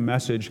sending them a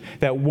message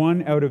that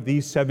one out of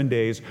these 7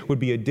 days would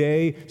be a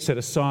day set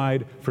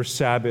aside for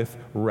Sabbath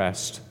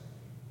rest.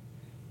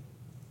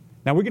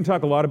 Now, we can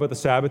talk a lot about the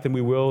Sabbath, and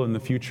we will in the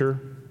future,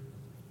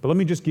 but let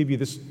me just give you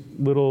this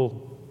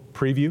little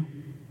preview.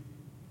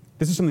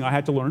 This is something I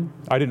had to learn.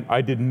 Doesn't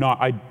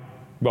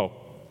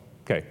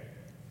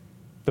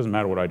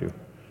matter what I do.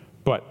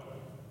 But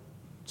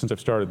since I've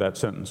started that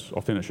sentence,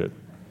 I'll finish it.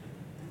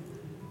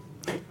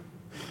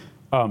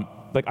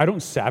 I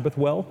don't Sabbath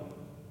well.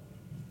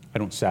 I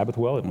don't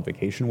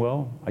vacation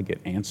well. I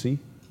get antsy.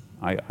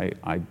 I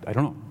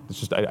don't know. It's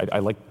just, I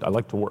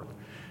like to work.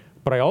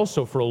 But I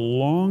also, for a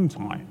long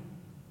time,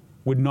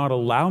 would not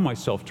allow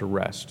myself to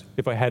rest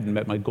if I hadn't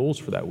met my goals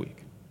for that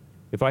week,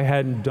 if I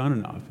hadn't done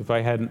enough, if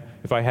I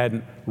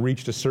hadn't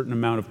reached a certain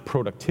amount of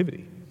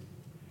productivity.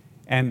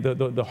 And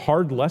the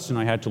hard lesson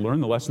I had to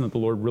learn, the lesson that the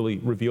Lord really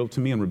revealed to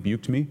me and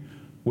rebuked me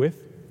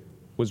with,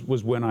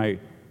 was when I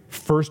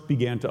first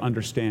began to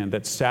understand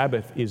that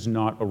Sabbath is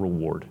not a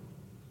reward.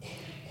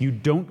 You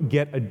don't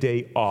get a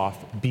day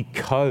off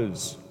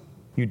because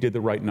you did the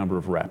right number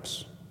of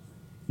reps.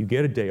 You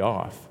get a day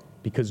off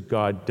because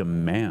God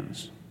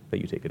demands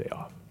that you take a day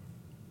off.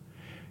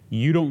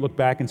 You don't look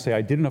back and say,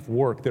 I did enough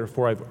work,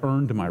 therefore I've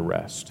earned my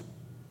rest.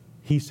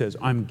 He says,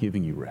 I'm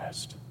giving you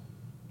rest.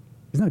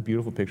 Isn't that a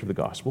beautiful picture of the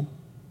gospel?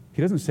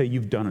 He doesn't say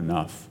you've done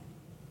enough,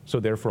 so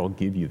therefore I'll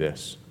give you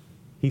this.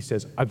 He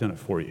says, I've done it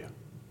for you.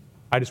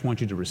 I just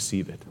want you to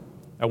receive it.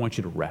 I want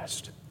you to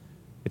rest.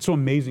 It's so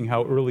amazing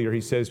how earlier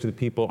he says to the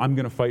people, I'm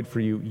going to fight for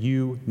you.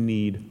 You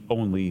need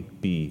only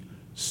be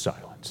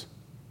silent.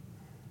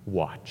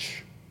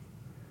 Watch.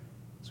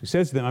 So he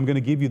says to them, I'm going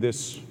to give you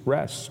this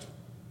rest.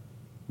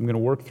 I'm going to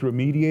work through a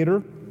mediator.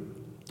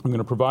 I'm going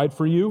to provide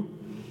for you.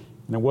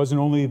 And it wasn't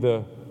only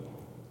the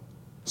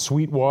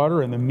sweet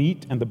water and the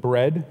meat and the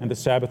bread and the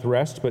Sabbath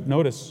rest, but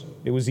notice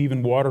it was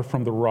even water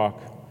from the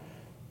rock.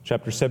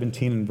 Chapter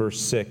 17 and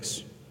verse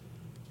 6.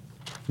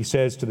 He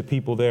says to the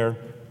people there,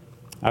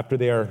 after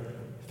they are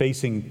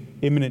facing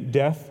imminent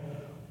death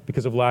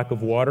because of lack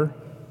of water,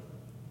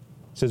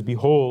 he says,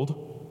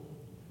 behold,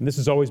 and this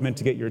is always meant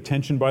to get your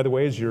attention, by the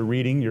way, as you're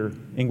reading your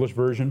English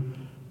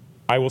version,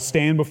 I will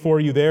stand before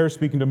you there,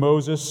 speaking to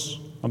Moses,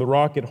 on the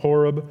rock at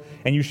Horeb,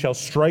 and you shall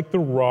strike the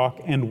rock,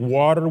 and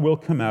water will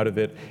come out of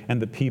it,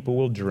 and the people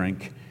will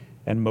drink.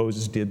 And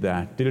Moses did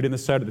that. Did it in the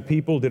sight of the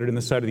people, did it in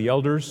the sight of the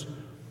elders.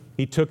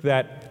 He took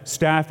that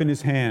staff in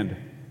his hand.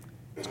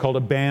 It's called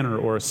a banner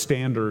or a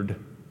standard.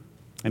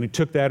 And he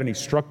took that and he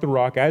struck the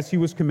rock as he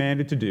was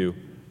commanded to do,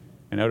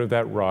 and out of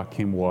that rock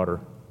came water.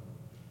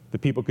 The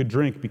people could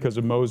drink because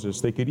of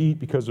Moses. They could eat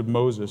because of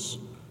Moses.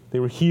 They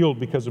were healed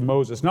because of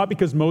Moses. Not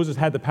because Moses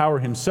had the power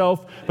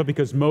himself, but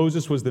because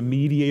Moses was the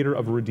mediator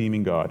of a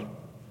redeeming God.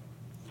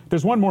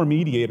 There's one more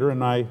mediator,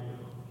 and I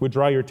would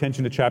draw your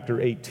attention to chapter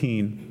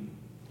 18,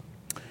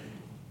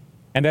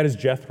 and that is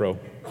Jethro.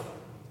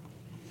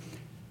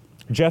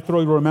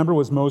 Jethro, you'll remember,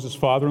 was Moses'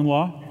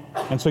 father-in-law.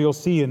 And so you'll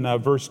see in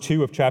verse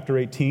 2 of chapter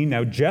 18,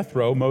 now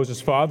Jethro,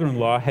 Moses'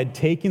 father-in-law, had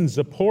taken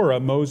Zipporah,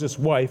 Moses'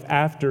 wife,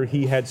 after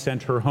he had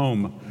sent her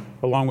home,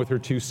 along with her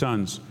 2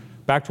 sons.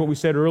 Back to what we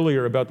said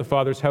earlier about the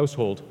father's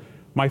household.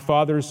 My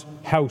father's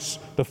house.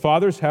 The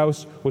father's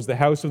house was the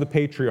house of the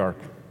patriarch.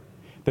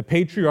 The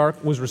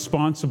patriarch was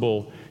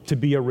responsible to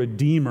be a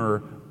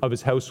redeemer of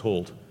his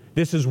household.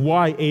 This is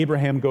why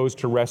Abraham goes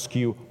to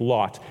rescue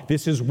Lot.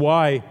 This is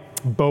why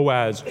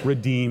Boaz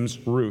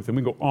redeems Ruth. And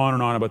we go on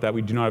and on about that.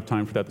 We do not have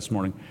time for that this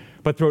morning.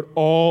 But throughout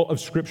all of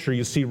Scripture,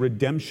 you see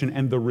redemption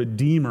and the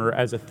Redeemer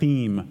as a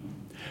theme.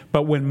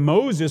 But when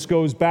Moses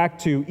goes back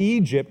to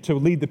Egypt to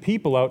lead the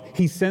people out,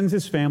 he sends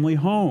his family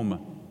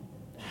home.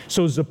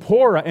 So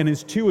Zipporah and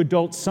his 2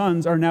 adult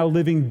sons are now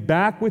living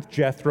back with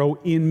Jethro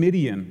in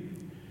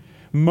Midian.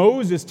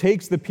 Moses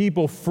takes the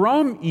people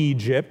from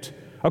Egypt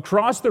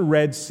across the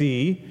Red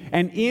Sea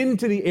and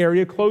into the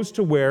area close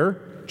to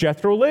where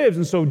Jethro lives.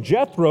 And so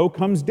Jethro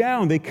comes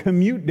down. They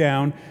commute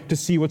down to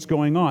see what's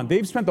going on.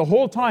 They've spent the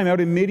whole time out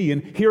in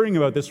Midian hearing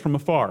about this from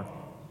afar.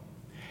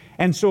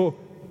 And so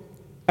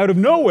out of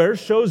nowhere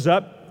shows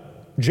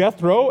up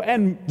Jethro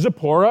and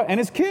Zipporah and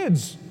his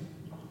kids.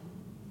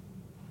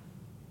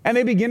 And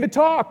they begin to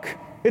talk.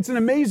 It's an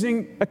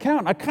amazing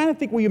account. I kind of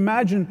think we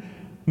imagine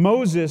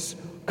Moses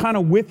kind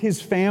of with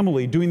his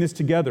family doing this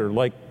together,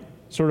 like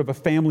sort of a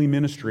family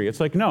ministry. It's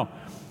like, no,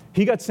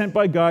 he got sent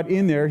by God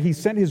in there. He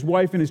sent his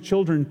wife and his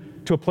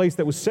children to a place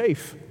that was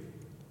safe.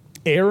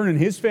 Aaron and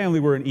his family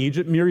were in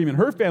Egypt. Miriam and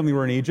her family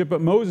were in Egypt,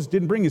 but Moses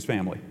didn't bring his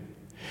family.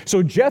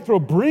 So Jethro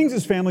brings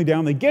his family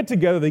down. They get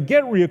together, they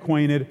get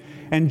reacquainted,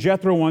 and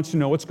Jethro wants to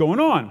know what's going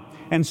on.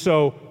 And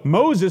so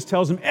Moses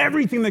tells him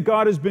everything that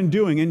God has been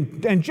doing,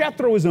 and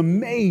Jethro is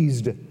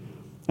amazed.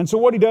 And so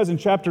what he does in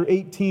chapter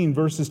 18,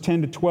 verses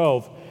 10 to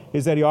 12,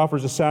 is that he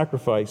offers a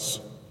sacrifice.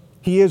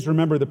 He is,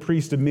 remember, the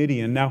priest of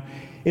Midian. Now,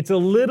 it's a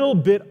little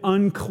bit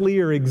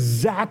unclear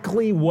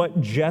exactly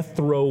what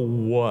Jethro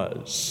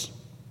was,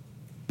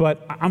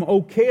 but I'm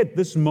okay at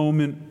this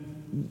moment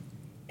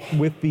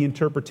with the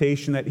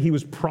interpretation that he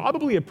was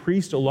probably a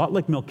priest a lot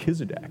like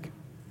Melchizedek,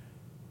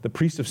 the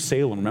priest of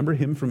Salem. Remember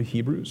him from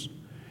Hebrews?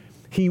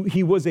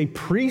 He was a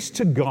priest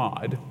to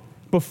God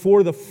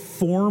before the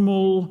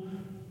formal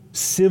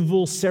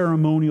civil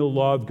ceremonial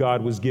law of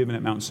God was given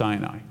at Mount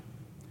Sinai.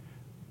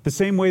 The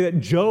same way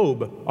that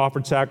Job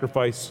offered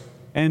sacrifice,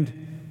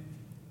 and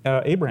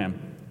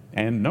Abraham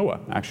and Noah,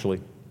 actually.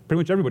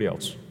 Pretty much everybody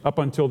else, up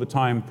until the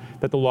time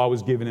that the law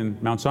was given in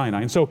Mount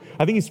Sinai. And so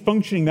I think he's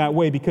functioning that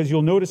way, because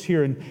you'll notice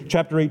here in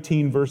chapter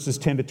 18, verses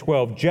 10 to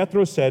 12,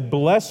 Jethro said,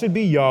 "Blessed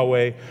be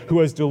Yahweh, who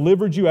has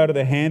delivered you out of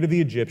the hand of the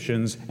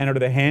Egyptians and out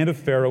of the hand of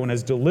Pharaoh, and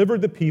has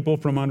delivered the people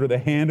from under the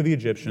hand of the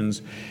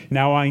Egyptians.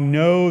 Now I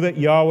know that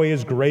Yahweh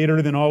is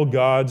greater than all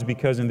gods,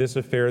 because in this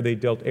affair they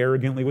dealt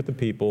arrogantly with the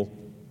people."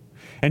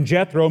 And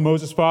Jethro,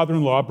 Moses'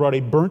 father-in-law, brought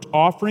a burnt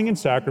offering and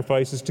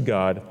sacrifices to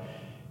God.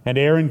 And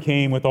Aaron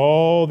came with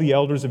all the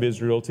elders of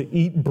Israel to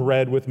eat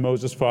bread with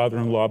Moses'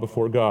 father-in-law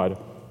before God.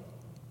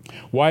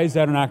 Why is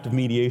that an act of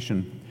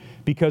mediation?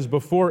 Because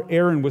before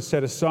Aaron was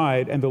set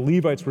aside and the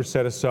Levites were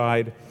set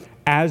aside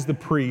as the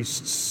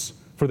priests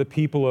for the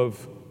people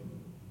of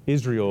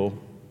Israel,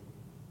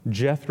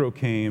 Jethro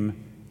came,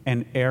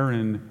 and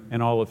Aaron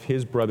and all of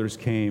his brothers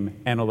came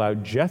and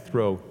allowed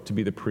Jethro to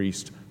be the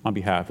priest on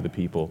behalf of the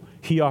people.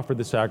 He offered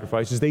the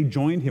sacrifices. They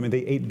joined him and they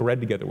ate bread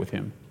together with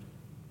him.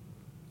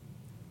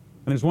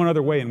 And there's one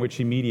other way in which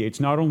he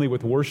mediates, not only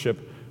with worship,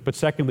 but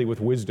secondly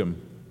with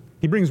wisdom.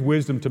 He brings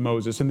wisdom to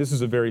Moses, and this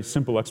is a very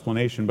simple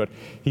explanation, but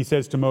he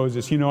says to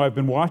Moses, "You know, I've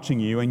been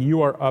watching you, and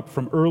you are up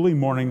from early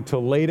morning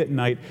till late at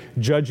night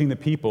judging the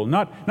people."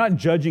 Not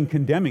judging,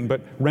 condemning,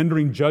 but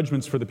rendering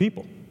judgments for the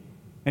people.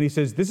 And he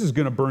says, this is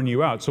going to burn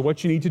you out. So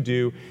what you need to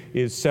do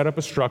is set up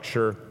a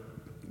structure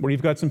where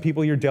you've got some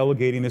people you're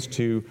delegating this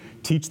to,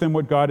 teach them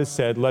what God has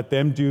said, let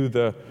them do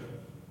the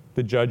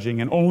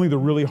judging, and only the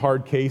really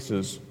hard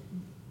cases,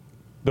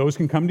 those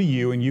can come to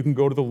you, and you can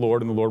go to the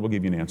Lord, and the Lord will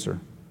give you an answer.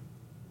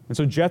 And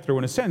so Jethro,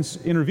 in a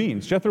sense,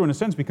 intervenes. Jethro, in a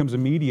sense, becomes a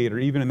mediator,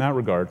 even in that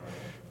regard,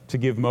 to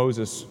give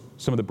Moses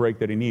some of the break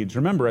that he needs.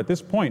 Remember, at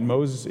this point,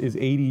 Moses is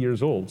 80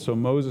 years old, so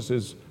Moses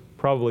is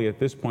probably, at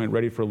this point,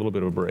 ready for a little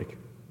bit of a break.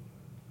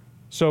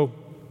 So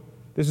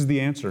this is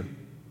the answer.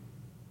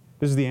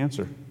 This is the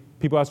answer.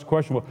 People ask the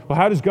question, well,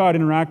 how does God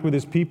interact with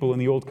his people in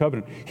the Old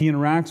Covenant? He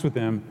interacts with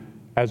them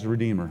as a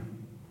redeemer,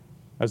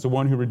 as the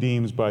one who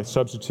redeems by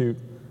substitute,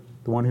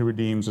 the one who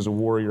redeems as a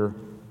warrior,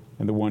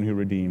 and the one who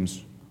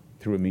redeems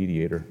through a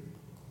mediator.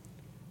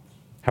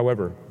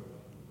 However,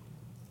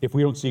 if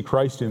we don't see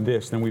Christ in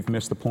this, then we've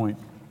missed the point.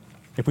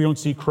 If we don't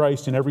see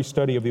Christ in every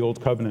study of the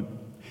Old Covenant,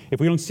 if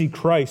we don't see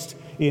Christ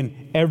in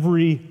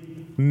every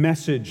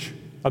message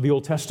of the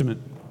Old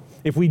Testament,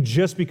 if we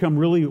just become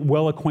really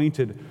well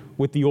acquainted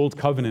with the Old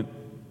Covenant,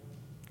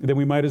 then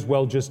we might as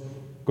well just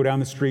go down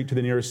the street to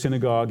the nearest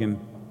synagogue and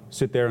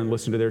sit there and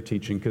listen to their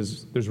teaching,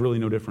 because there's really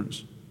no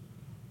difference.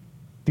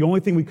 The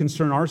only thing we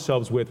concern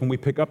ourselves with when we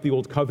pick up the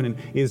Old Covenant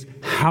is,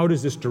 how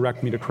does this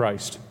direct me to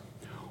Christ?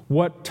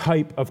 What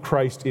type of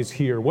Christ is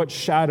here? What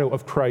shadow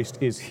of Christ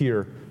is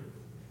here?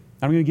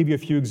 I'm going to give you a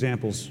few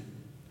examples.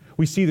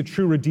 We see the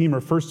true Redeemer,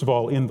 first of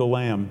all, in the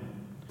Lamb.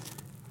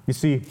 You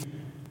see,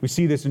 we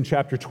see this in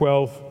chapter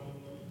 12,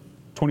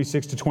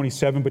 26 to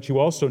 27, but you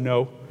also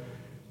know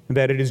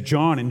that it is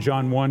John in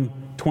John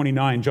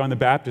 1:29, John the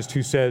Baptist,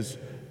 who says,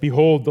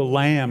 "Behold the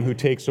Lamb who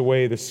takes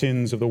away the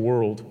sins of the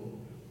world."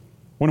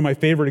 One of my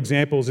favorite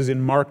examples is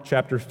in Mark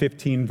chapter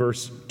 15,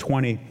 verse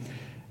 20.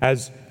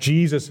 As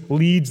Jesus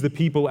leads the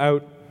people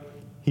out,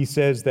 he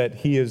says that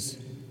as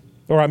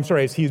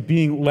he is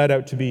being led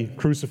out to be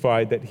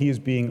crucified, that he is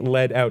being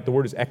led out. The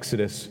word is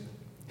exodus,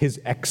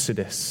 his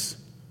exodus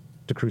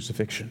to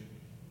crucifixion.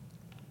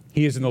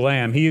 He is in the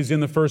Lamb. He is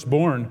in the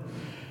firstborn.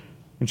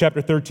 In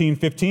chapter 13,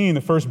 15,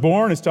 the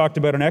firstborn is talked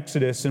about in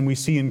Exodus, and we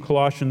see in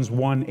Colossians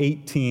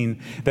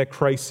 1:18 that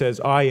Christ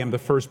says, I am the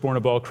firstborn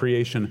of all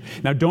creation.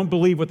 Now, don't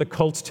believe what the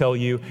cults tell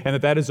you, and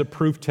that is a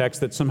proof text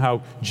that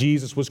somehow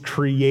Jesus was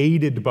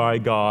created by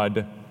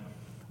God.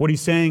 What he's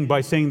saying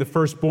by saying the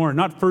firstborn,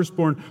 not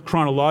firstborn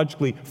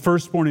chronologically,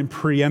 firstborn in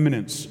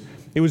preeminence.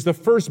 It was the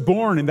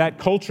firstborn in that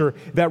culture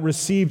that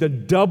received a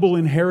double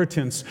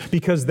inheritance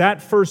because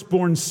that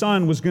firstborn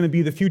son was going to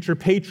be the future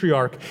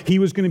patriarch. He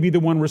was going to be the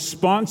one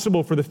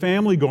responsible for the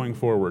family going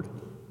forward.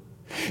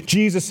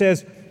 Jesus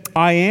says,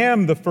 I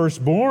am the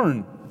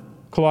firstborn,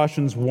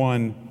 Colossians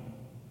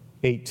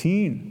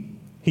 1:18.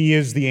 He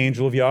is the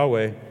angel of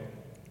Yahweh.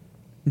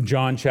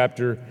 John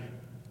chapter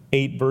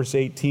 8, verse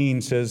 18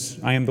 says,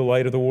 I am the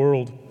light of the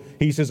world.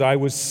 He says, I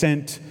was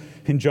sent.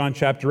 In John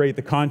chapter 8,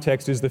 the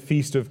context is the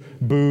Feast of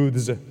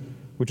Booths,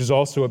 which is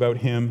also about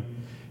him.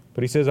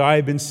 But he says, I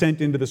have been sent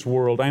into this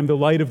world. I am the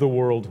light of the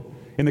world.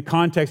 In the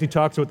context, he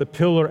talks about the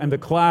pillar and the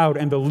cloud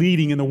and the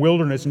leading in the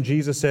wilderness. And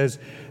Jesus says,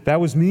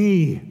 that was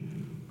me,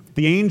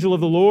 the angel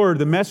of the Lord,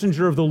 the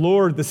messenger of the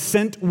Lord, the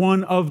sent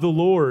one of the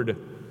Lord.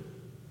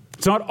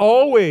 It's not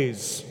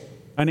always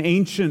an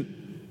ancient,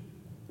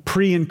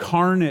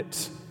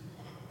 pre-incarnate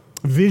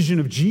vision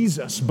of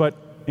Jesus, but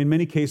in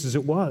many cases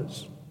it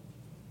was.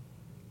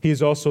 He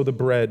is also the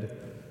bread.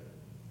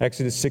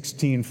 Exodus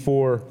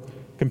 16:4.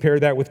 Compare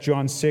that with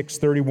John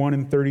 6:31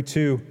 and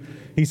 32.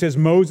 He says,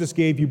 Moses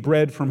gave you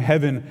bread from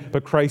heaven,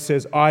 but Christ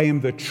says, I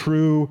am the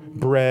true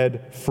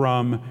bread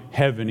from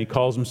heaven. He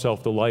calls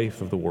himself the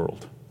life of the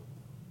world.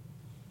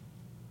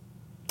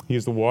 He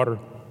is the water.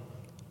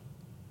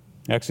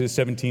 Exodus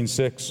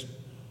 17:6.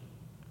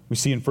 We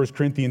see in 1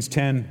 Corinthians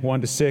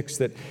 10:1-6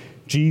 that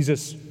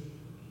Jesus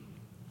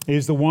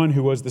is the one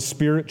who was the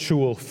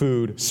spiritual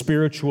food,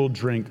 spiritual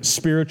drink,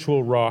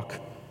 spiritual rock.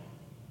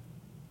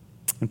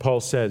 And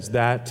Paul says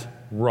that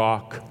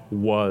rock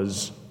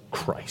was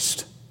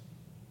Christ.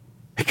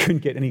 It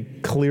couldn't get any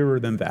clearer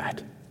than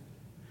that.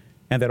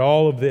 And that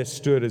all of this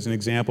stood as an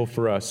example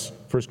for us,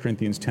 1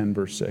 Corinthians 10,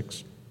 verse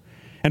 6.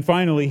 And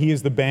finally, he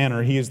is the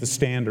banner, he is the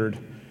standard.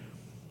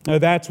 Now,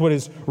 that's what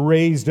is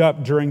raised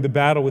up during the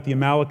battle with the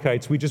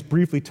Amalekites. We just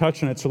briefly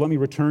touched on it, so let me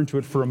return to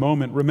it for a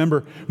moment.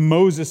 Remember,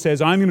 Moses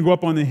says, I'm going to go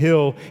up on the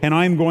hill and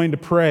I'm going to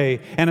pray.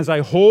 And as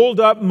I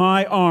hold up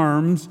my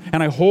arms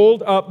and I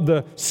hold up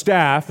the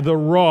staff, the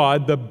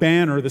rod, the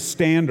banner, the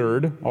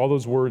standard, all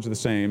those words are the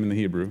same in the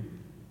Hebrew.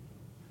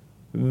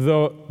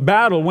 The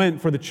battle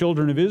went for the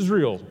children of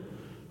Israel.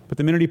 But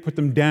the minute he put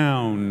them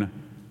down,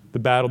 the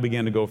battle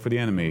began to go for the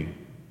enemy.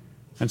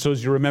 And so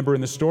as you remember in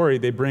the story,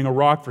 they bring a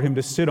rock for him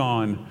to sit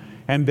on,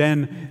 and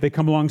then they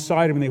come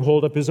alongside him and they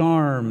hold up his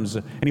arms,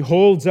 and he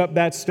holds up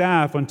that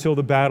staff until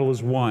the battle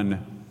is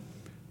won.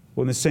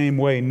 Well, in the same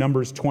way,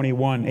 Numbers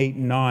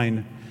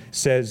 21:8-9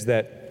 says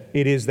that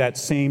it is that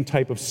same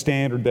type of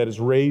standard that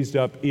is raised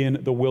up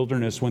in the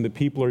wilderness when the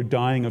people are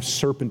dying of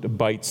serpent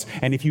bites.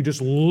 And if you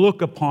just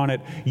look upon it,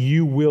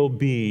 you will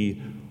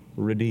be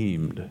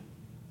redeemed.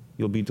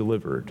 You'll be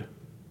delivered.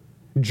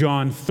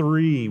 John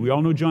 3. We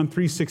all know John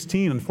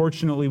 3:16.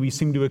 Unfortunately, we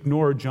seem to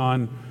ignore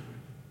John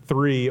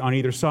 3 on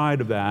either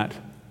side of that.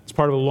 It's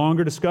part of a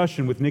longer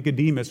discussion with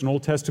Nicodemus, an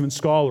Old Testament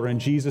scholar,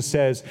 and Jesus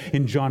says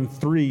in John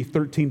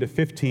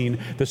 3:13-15,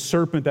 the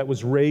serpent that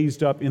was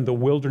raised up in the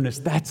wilderness,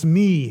 that's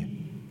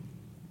me.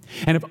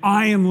 And if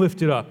I am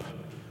lifted up,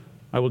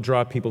 I will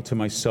draw people to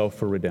myself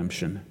for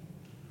redemption.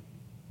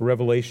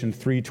 Revelation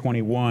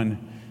 3:21,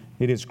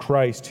 it is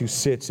Christ who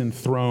sits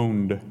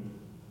enthroned.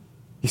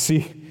 You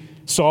see,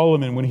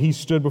 Solomon, when he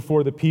stood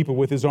before the people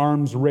with his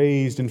arms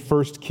raised in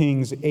 1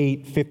 Kings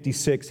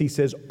 8:56, he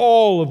says,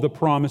 all of the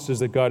promises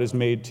that God has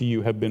made to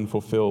you have been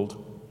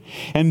fulfilled.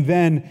 And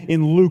then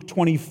in Luke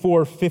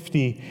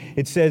 24:50,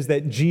 it says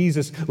that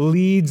Jesus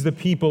leads the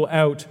people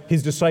out,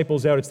 his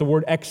disciples out. It's the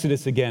word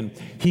exodus again.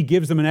 He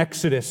gives them an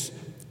exodus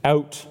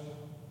out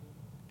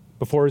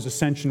before his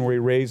ascension, where he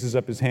raises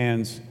up his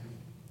hands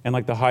and,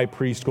 like the high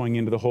priest going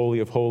into the Holy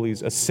of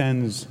Holies,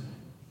 ascends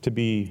to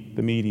be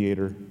the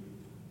mediator.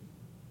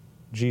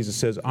 Jesus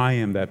says, I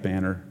am that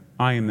banner.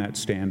 I am that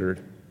standard.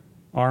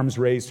 Arms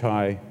raised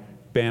high,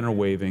 banner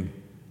waving,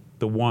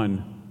 the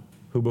one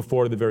who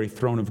before the very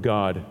throne of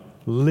God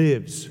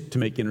lives to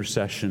make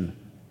intercession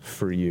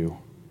for you.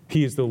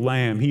 He is the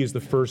Lamb. He is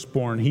the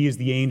firstborn. He is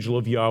the angel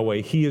of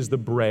Yahweh. He is the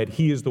bread.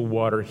 He is the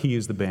water. He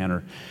is the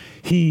banner.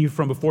 He,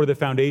 from before the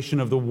foundation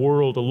of the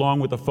world,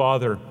 along with the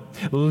Father,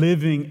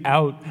 living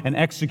out and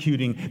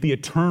executing the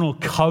eternal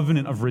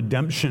covenant of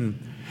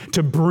redemption,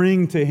 to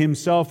bring to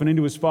himself and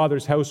into his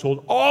Father's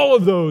household all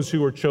of those who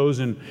were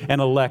chosen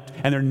and elect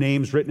and their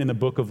names written in the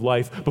book of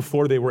life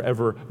before they were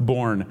ever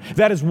born.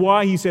 That is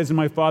why he says, in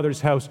my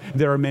Father's house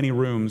there are many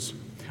rooms.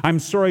 I'm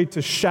sorry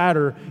to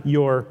shatter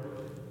your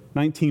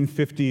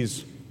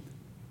 1950s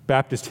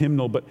Baptist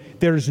hymnal, but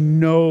there's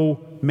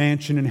no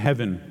mansion in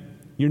heaven.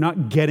 You're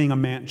not getting a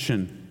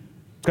mansion.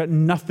 It's got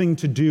nothing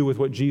to do with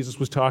what Jesus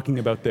was talking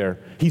about there.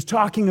 He's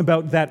talking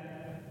about that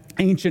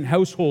ancient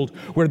household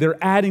where they're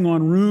adding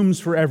on rooms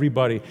for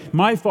everybody.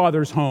 My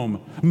Father's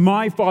home,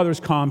 my Father's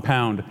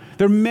compound.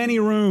 There are many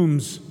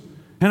rooms,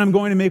 and I'm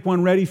going to make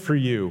one ready for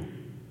you.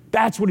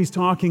 That's what he's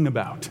talking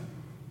about.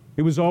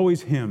 It was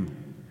always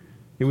him.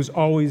 It was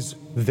always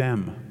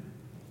them.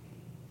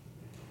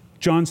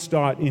 John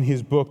Stott, in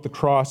his book, The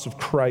Cross of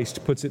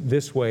Christ, puts it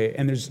this way,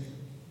 and there's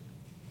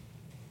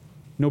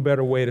no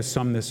better way to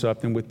sum this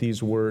up than with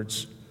these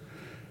words.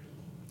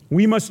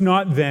 We must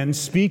not then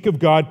speak of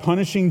God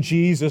punishing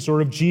Jesus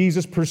or of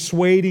Jesus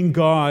persuading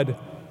God,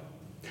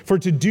 for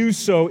to do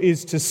so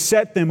is to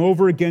set them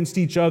over against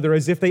each other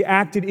as if they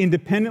acted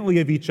independently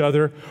of each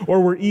other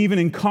or were even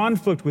in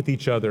conflict with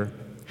each other.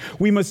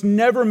 We must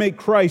never make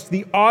Christ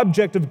the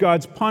object of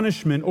God's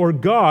punishment or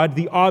God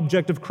the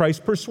object of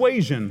Christ's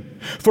persuasion.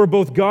 For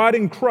both God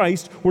and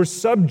Christ were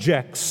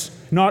subjects,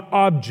 not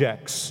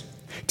objects,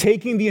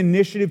 taking the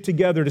initiative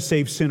together to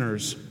save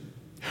sinners.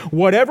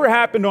 Whatever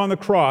happened on the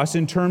cross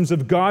in terms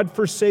of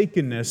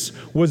God-forsakenness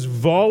was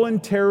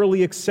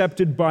voluntarily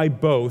accepted by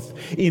both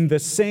in the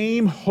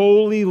same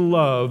holy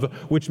love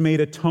which made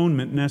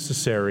atonement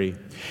necessary.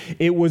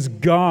 It was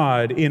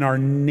God in our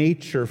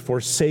nature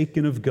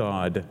forsaken of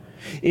God.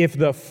 If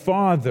the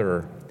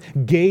Father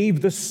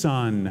gave the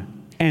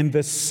Son and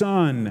the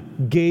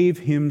Son gave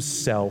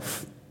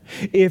himself,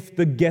 if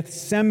the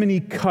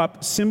Gethsemane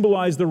cup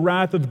symbolized the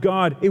wrath of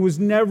God, it was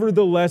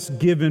nevertheless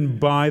given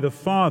by the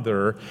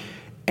Father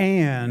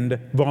and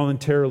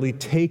voluntarily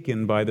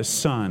taken by the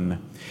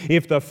Son.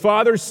 If the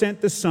Father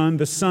sent the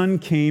Son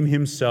came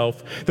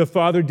himself. The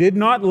Father did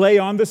not lay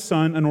on the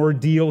Son an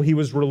ordeal he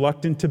was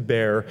reluctant to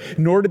bear,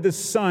 nor did the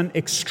Son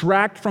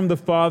extract from the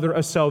Father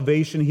a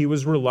salvation he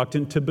was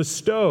reluctant to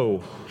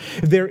bestow.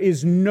 There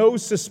is no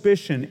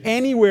suspicion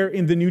anywhere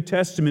in the New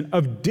Testament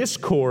of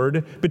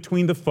discord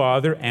between the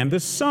Father and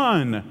the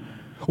Son,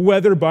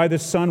 whether by the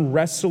Son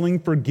wresting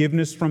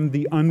forgiveness from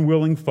the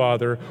unwilling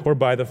Father or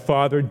by the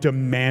Father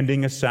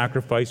demanding a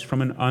sacrifice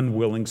from an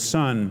unwilling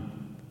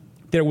Son.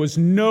 There was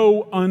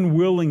no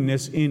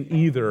unwillingness in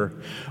either.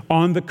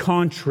 On the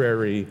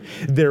contrary,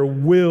 their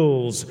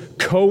wills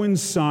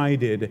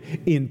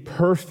coincided in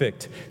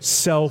perfect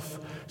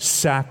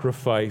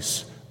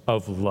self-sacrifice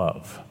of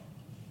love.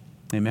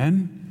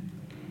 Amen?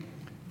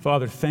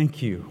 Father,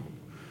 thank you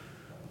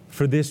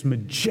for this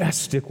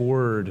majestic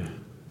word.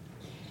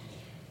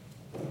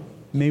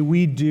 May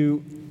we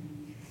do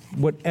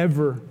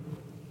whatever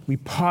we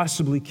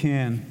possibly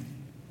can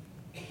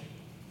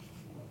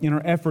in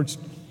our efforts,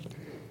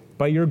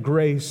 by your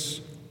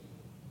grace,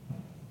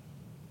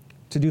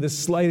 to do the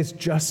slightest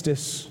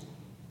justice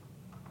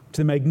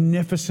to the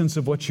magnificence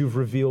of what you've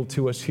revealed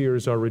to us here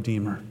as our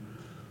Redeemer.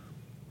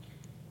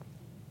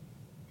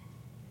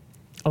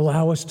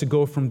 Allow us to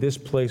go from this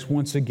place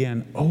once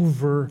again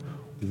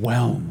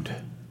overwhelmed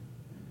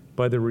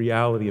by the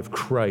reality of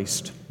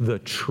Christ, the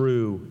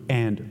true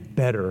and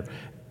better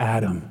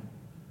Adam,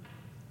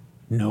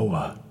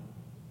 Noah,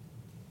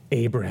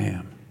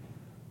 Abraham,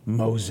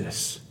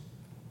 Moses,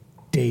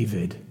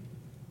 David,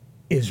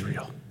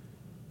 Israel.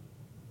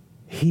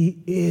 He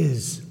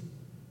is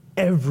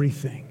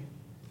everything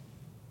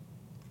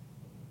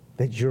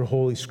that your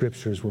Holy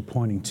Scriptures were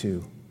pointing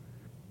to,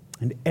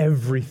 and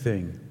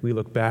everything we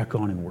look back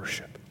on in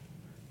worship.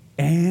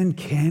 And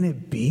can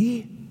it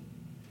be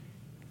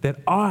that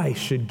I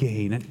should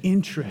gain an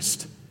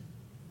interest,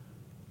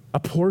 a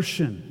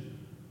portion,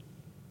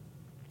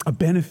 a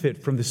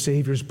benefit from the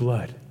Savior's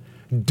blood?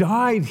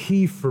 Died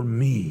he for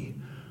me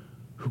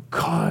who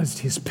caused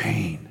his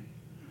pain?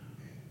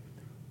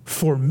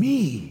 For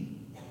me,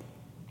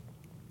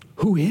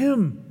 who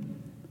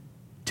him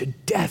to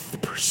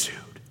death pursued.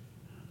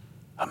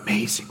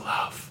 Amazing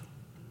love.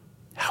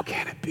 How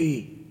can it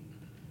be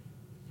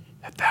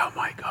that thou,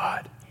 my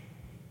God,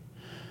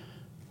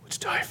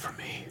 wouldst die for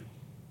me?